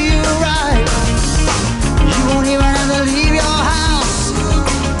see you right. You won't even have to leave your house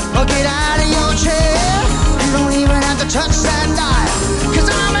or get out of your chair. You don't even have to touch that dial, cause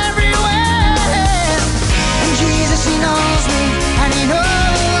I'm everywhere. And Jesus, he knows me, and he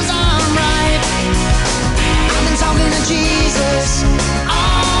knows I'm right. I've been talking to Jesus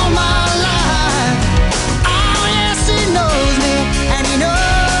all my life. Oh yes, he knows me, and he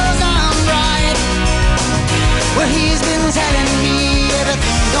knows I'm right. Well, he's been telling me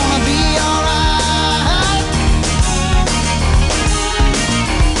everything's gonna be alright.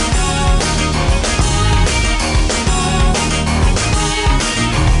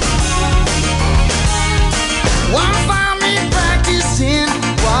 Won't find me practicing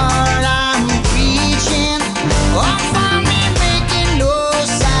what I'm preaching. Won't find me making no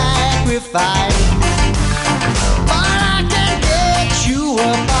sacrifice. But I can get you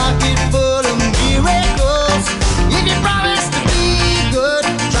a pocket full of miracles. If you promise to be good,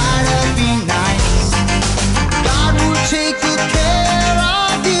 try to be nice. God will take good care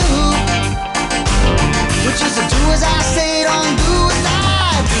of you. Which is to do as I say, don't do as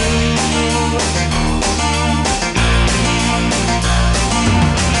I do.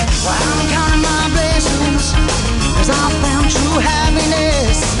 Well, I'm counting my blessings, cause I found true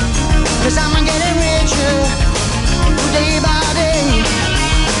happiness. Cause I'm getting richer day by day.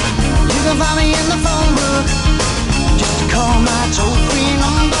 You can find me in the phone book, just call my toll-free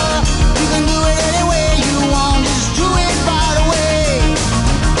number. You can do it any way you want, just do it right away.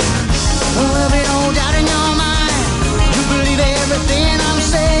 There'll be no doubt in your mind, you believe everything I'm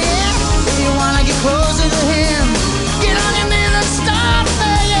saying. If you wanna get closer to him, get on your knees and start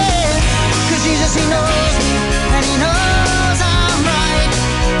praying. Cause Jesus, he knows me, and he knows I'm right.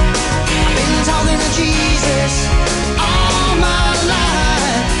 I've been talking to Jesus all my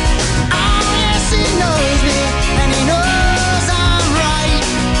life. Oh yes, he knows me, and he knows I'm right.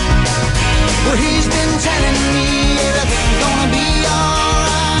 Well, he's been telling me everything's gonna be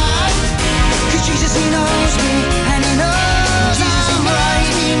alright. Cause Jesus, he knows me, and he knows I'm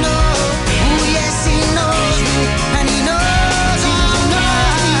right. He knows, oh yes, he knows me, and he knows I'm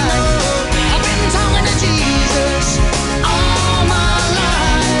right. I've been talking to Jesus all my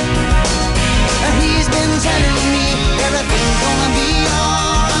life, and he's been telling me everything's gonna be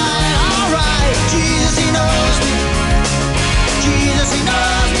alright, alright. Jesus, he knows me, Jesus, he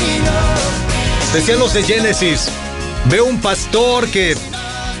knows me, he knows. Decían los de Genesis. Veo un pastor que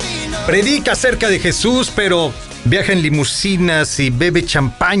predica acerca de Jesús, pero viaja en limusinas y bebe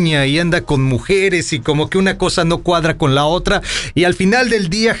champaña y anda con mujeres y como que una cosa no cuadra con la otra, y al final del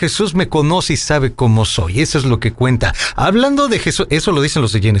día Jesús me conoce y sabe cómo soy. Eso es lo que cuenta. Hablando de Jesús, eso lo dicen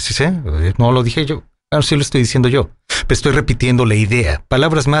los de Genesis, no lo dije yo. Ahora sí lo estoy diciendo yo. Pero estoy repitiendo la idea.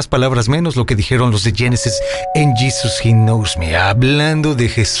 Palabras más, palabras menos, lo que dijeron los de Genesis en Jesus He Knows Me. Hablando de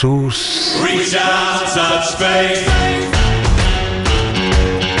Jesús. Reach out, touch faith.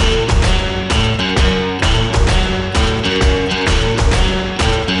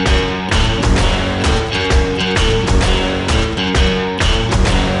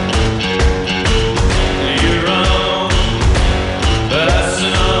 Your own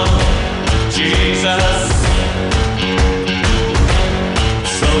personal Jesus.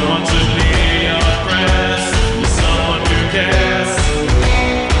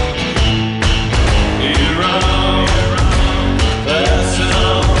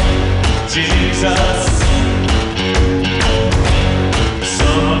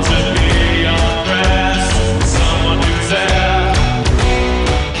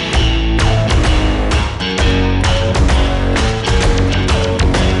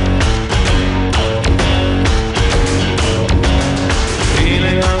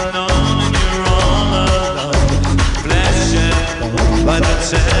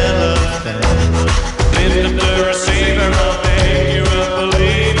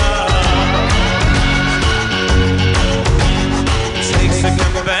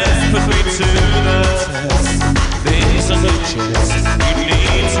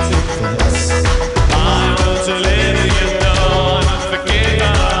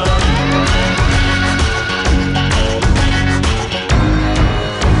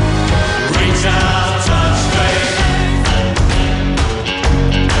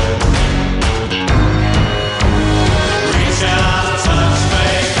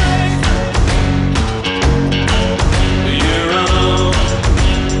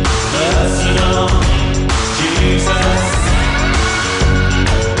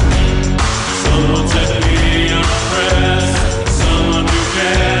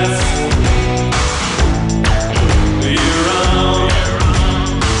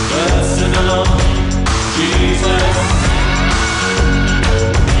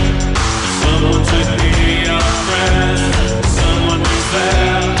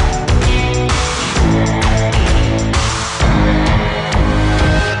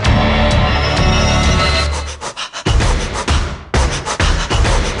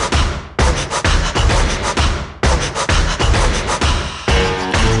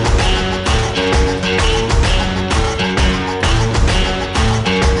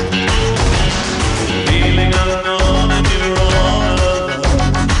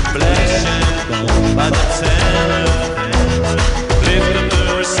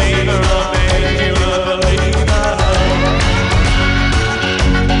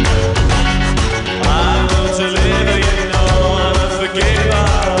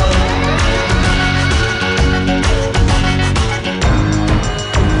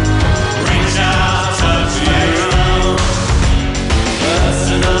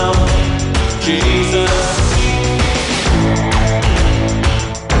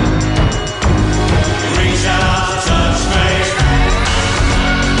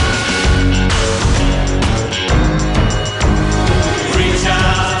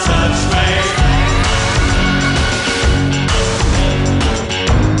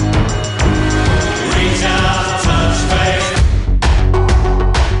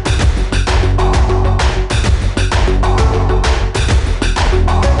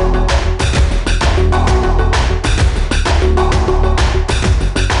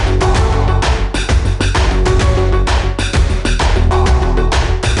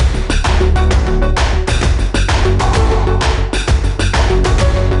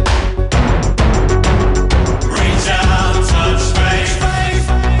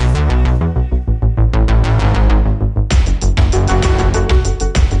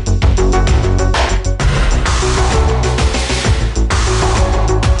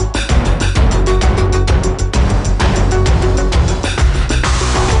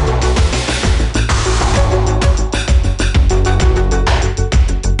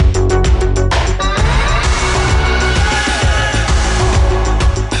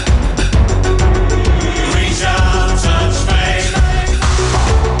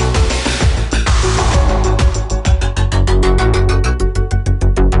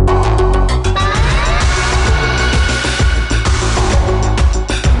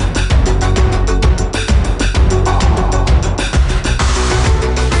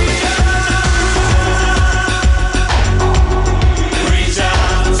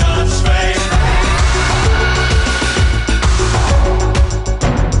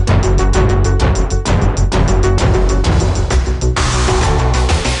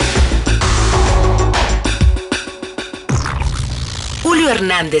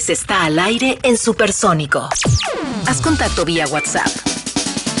 Hernández está al aire en Supersónico. Haz contacto vía WhatsApp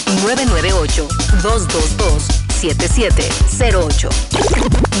 998-222-7708.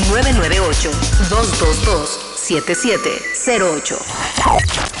 998-222-7708.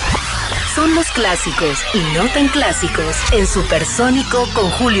 Son los clásicos y no tan clásicos en Supersónico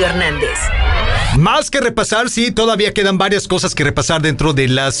con Julio Hernández. Más que repasar, sí, todavía quedan varias cosas que repasar dentro de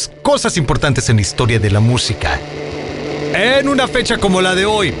las cosas importantes en la historia de la música. En una fecha como la de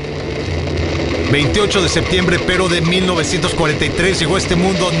hoy, 28 de septiembre, pero de 1943, llegó a este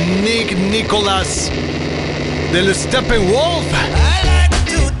mundo Nick Nicholas del Steppenwolf. I like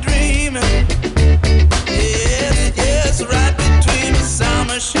to dream. Yes, yes, right between the sound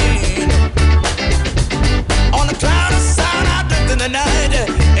machine. On the cloud of sound, I drift in the night.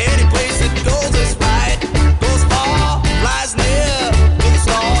 Any place it goes is right. Goes far, flies near, to the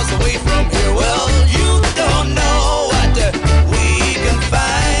stars away from here. Well, you don't know what we can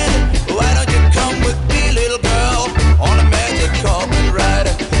find. Why don't you come with me, little girl, on a magic carpet ride?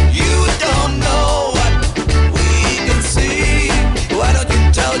 You don't know what we can see. Why don't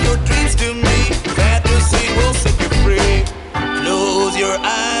you tell your dreams to me? Fantasy will set you free. Close your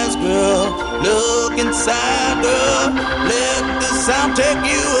eyes, girl. Look inside, girl. Let the sound take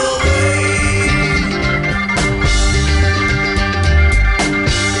you away.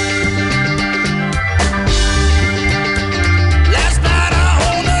 Last night I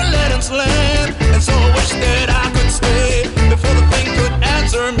owned a letting slam, and so I wish that I could stay. Before the thing could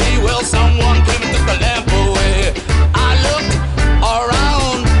answer me, well, someone came and took the lamp away. I looked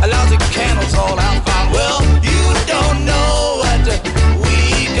around, a lousy candle's all I found. Well, you don't know what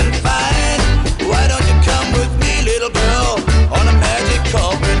we can find. Why don't you come with me, little girl, on a magic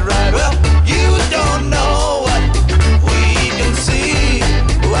carpet ride? Well, you don't know what we can see.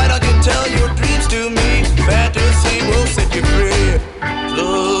 Why don't you tell your dreams to me? Fantasy will set you free.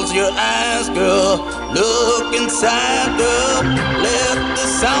 Close your eyes, girl. Look inside, girl. Let the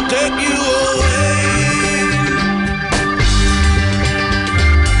sound take you away.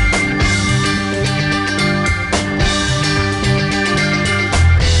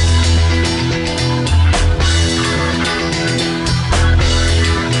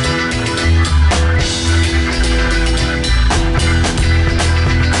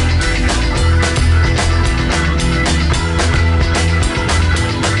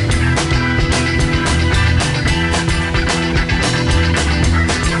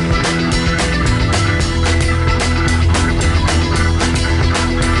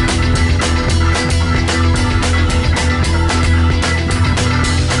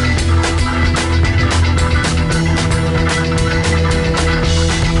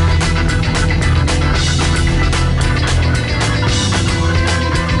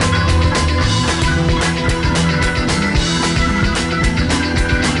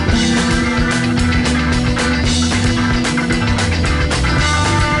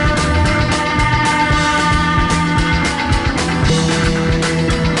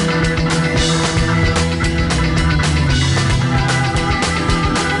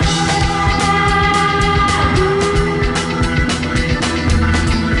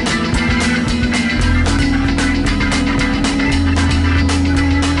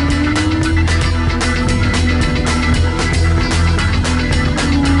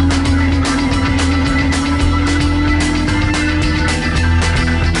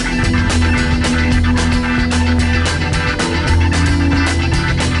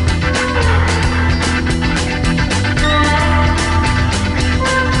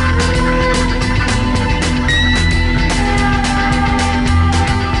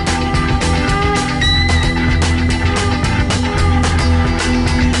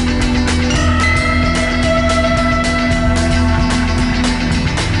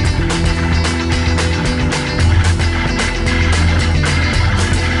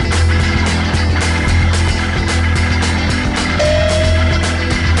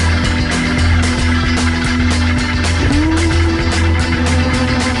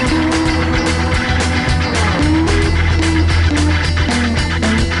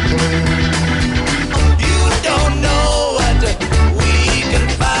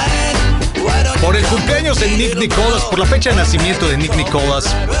 De Nick Nicholas, por la fecha de nacimiento de Nick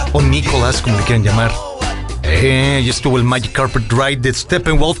Nicholas, o Nicholas, como le quieran llamar. Y estuvo el Magic Carpet Ride de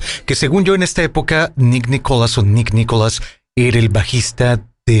Steppenwolf, que según yo en esta época, Nick Nicholas era el bajista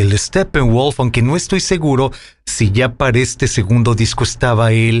del Steppenwolf, aunque no estoy seguro si ya para este segundo disco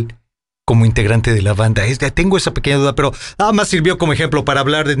estaba él como integrante de la banda. Tengo esa pequeña duda, pero nada más sirvió como ejemplo para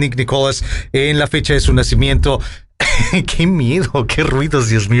hablar de Nick Nicholas en la fecha de su nacimiento. Qué miedo, qué ruidos,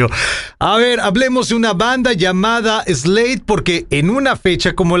 Dios mío. A ver, hablemos de una banda llamada Slade, porque en una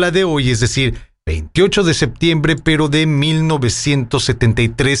fecha como la de hoy, es decir, 28 de septiembre, pero de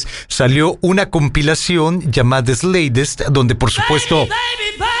 1973, salió una compilación llamada Sladest, donde por supuesto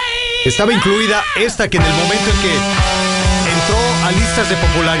estaba incluida esta que en el momento en que entró a listas de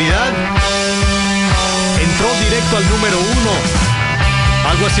popularidad, entró directo al número 1.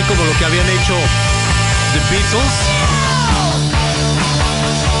 Algo así como lo que habían hecho The Beatles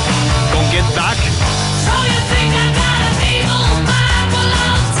con Get Back.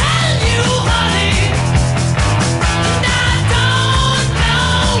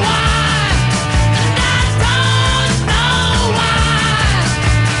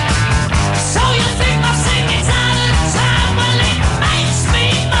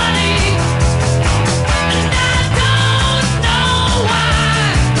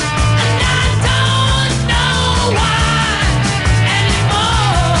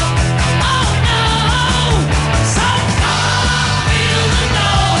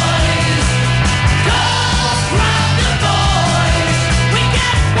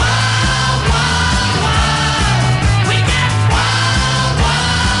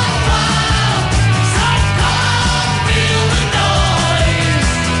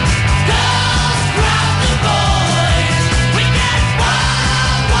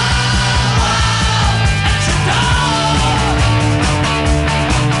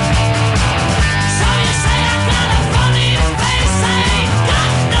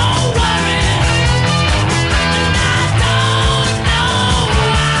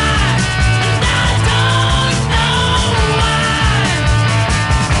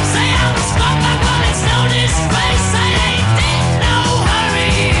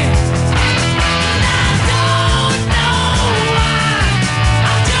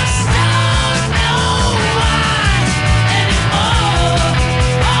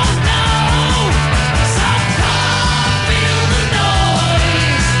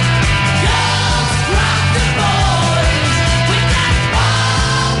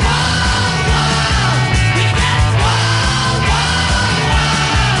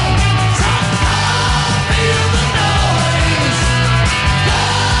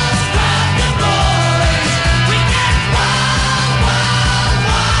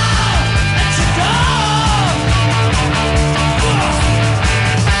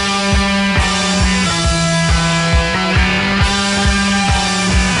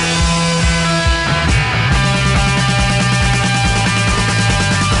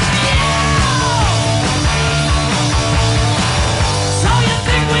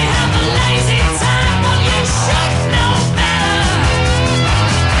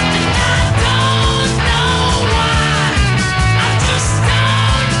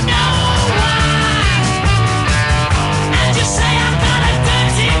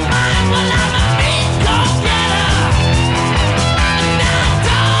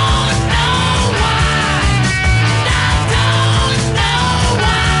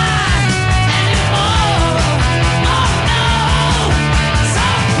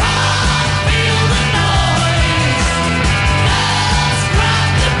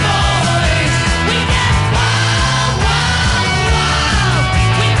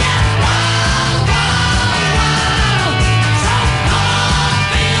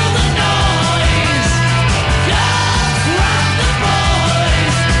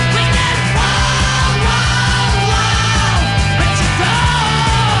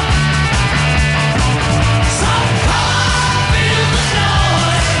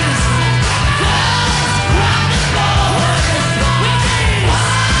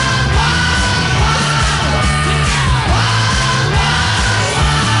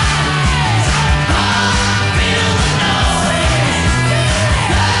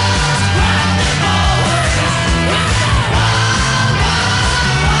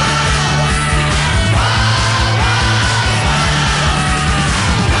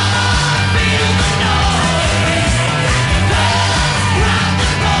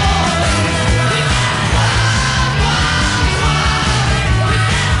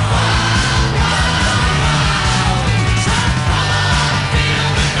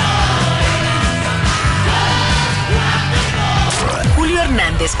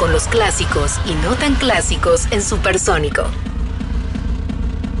 Con los clásicos y no tan clásicos en Supersónico.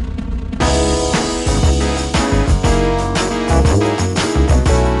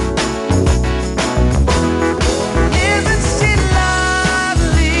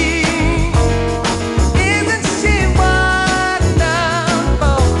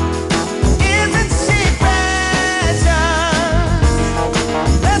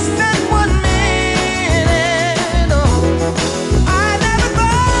 Oh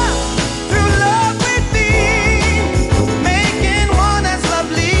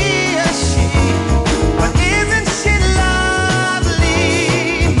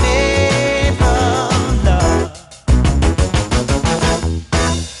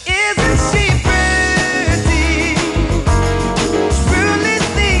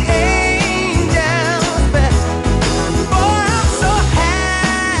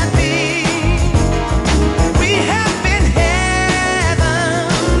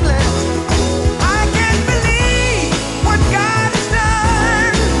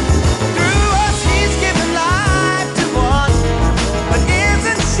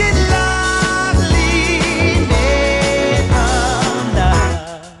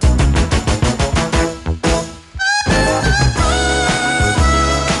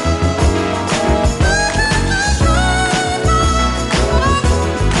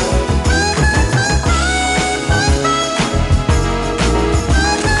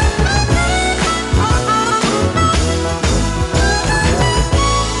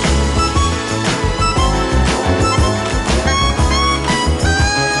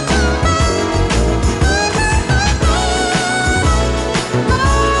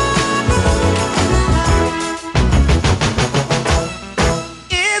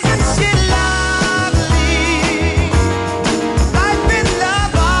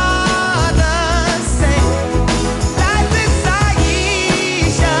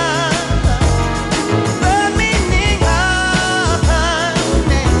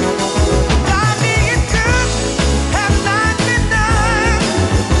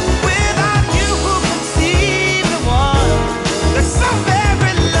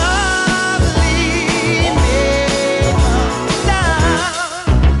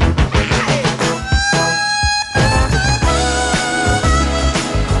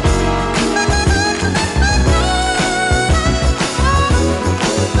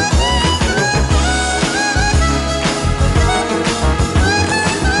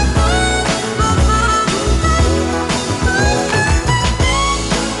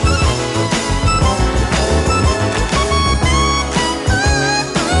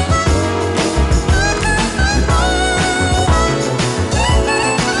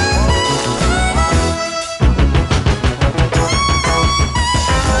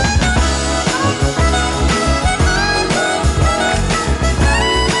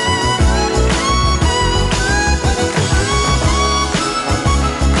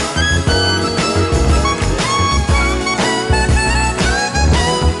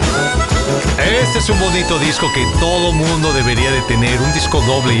es un bonito disco que todo mundo debería de tener, un disco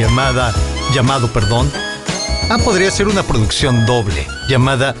doble podría ser una producción doble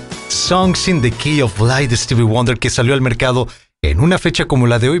llamada Songs in the Key of Light de Stevie Wonder, que salió al mercado en una fecha como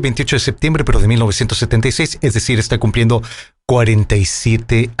la de hoy, 28 de septiembre, pero de 1976, es decir, está cumpliendo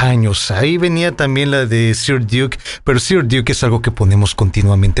 47 años. Ahí venía también la de Sir Duke, pero Sir Duke es algo que ponemos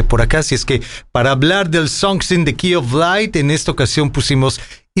continuamente por acá, así es que para hablar del Songs in the Key of Light, en esta ocasión pusimos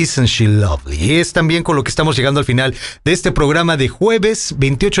Isn't She Lovely. Y es también con lo que estamos llegando al final de este programa de jueves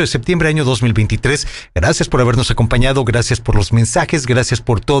 28 de septiembre año 2023. Gracias por habernos acompañado, gracias por los mensajes, gracias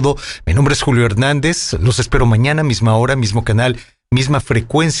por todo. Mi nombre es Julio Hernández, los espero mañana, misma hora, mismo canal, misma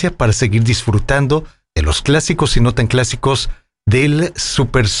frecuencia, para seguir disfrutando de los clásicos y no tan clásicos del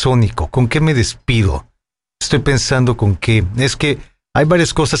Supersónico. ¿Con qué me despido? Estoy pensando con qué. Es que hay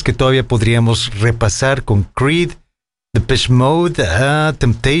varias cosas que todavía podríamos repasar con Creed, Depeche Mode,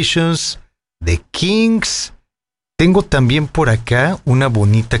 Temptations, The Kings. Tengo también por acá una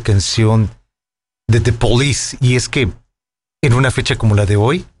bonita canción de The Police, y es que en una fecha como la de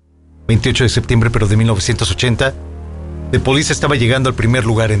hoy, 28 de septiembre pero de 1980, The Police estaba llegando al primer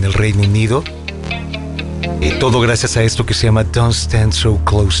lugar en el Reino Unido, y todo gracias a esto que se llama Don't Stand So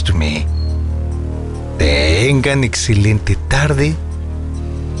Close to Me. Tengan excelente tarde,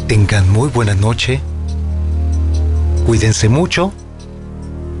 tengan muy buena noche. Cuídense mucho.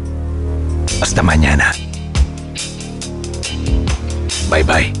 Hasta mañana. Bye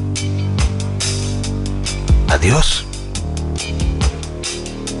bye. Adiós.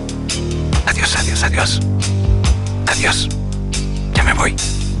 Adiós, adiós, adiós. Adiós. Ya me voy.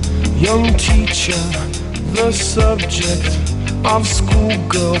 Young teacher, the subject of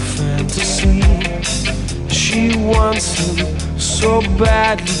schoolgirl fantasy. She wants him so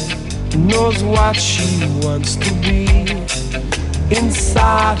badly, knows what she wants to be.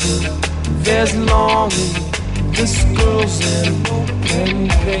 Inside her, there's longing. This girl's an open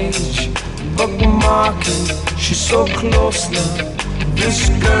page, bookmarking. She's so close now. This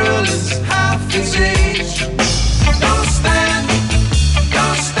girl is half his age. Don't stand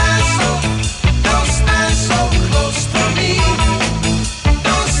so close to me.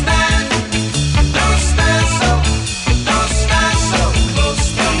 Don't stand so close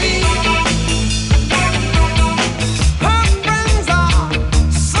to me. Her friends are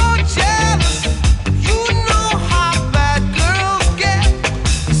so jealous. You know how bad girls get.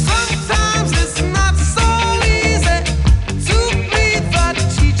 Sometimes it's not so easy to be the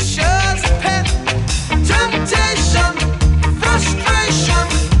teacher's pet. Temptation.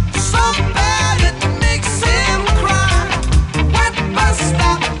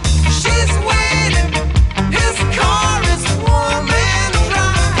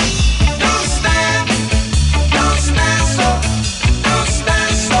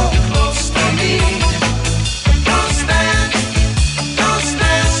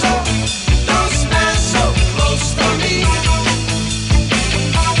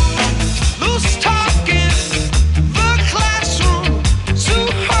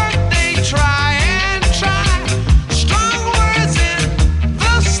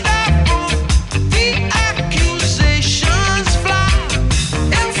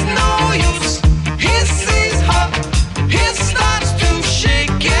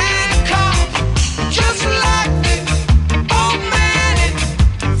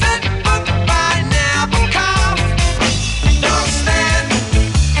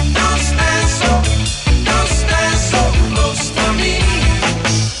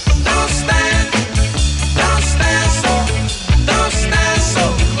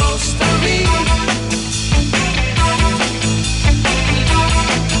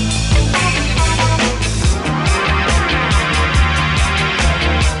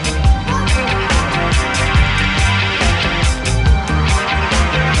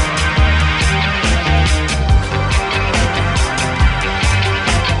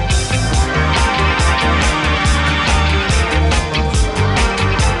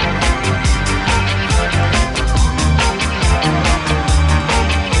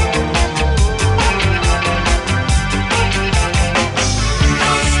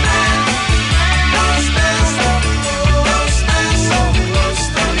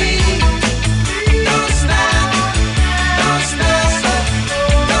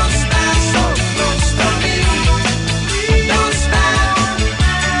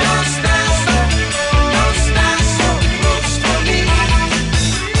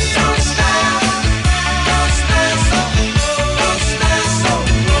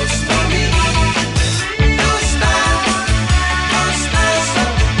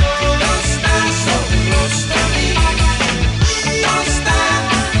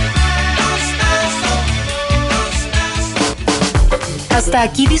 Hasta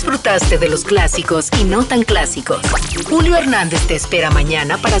aquí disfrutaste de los clásicos y no tan clásicos. Julio Hernández te espera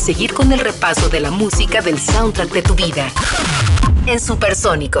mañana para seguir con el repaso de la música del soundtrack de tu vida. En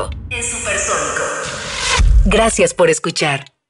Supersónico. Gracias por escuchar.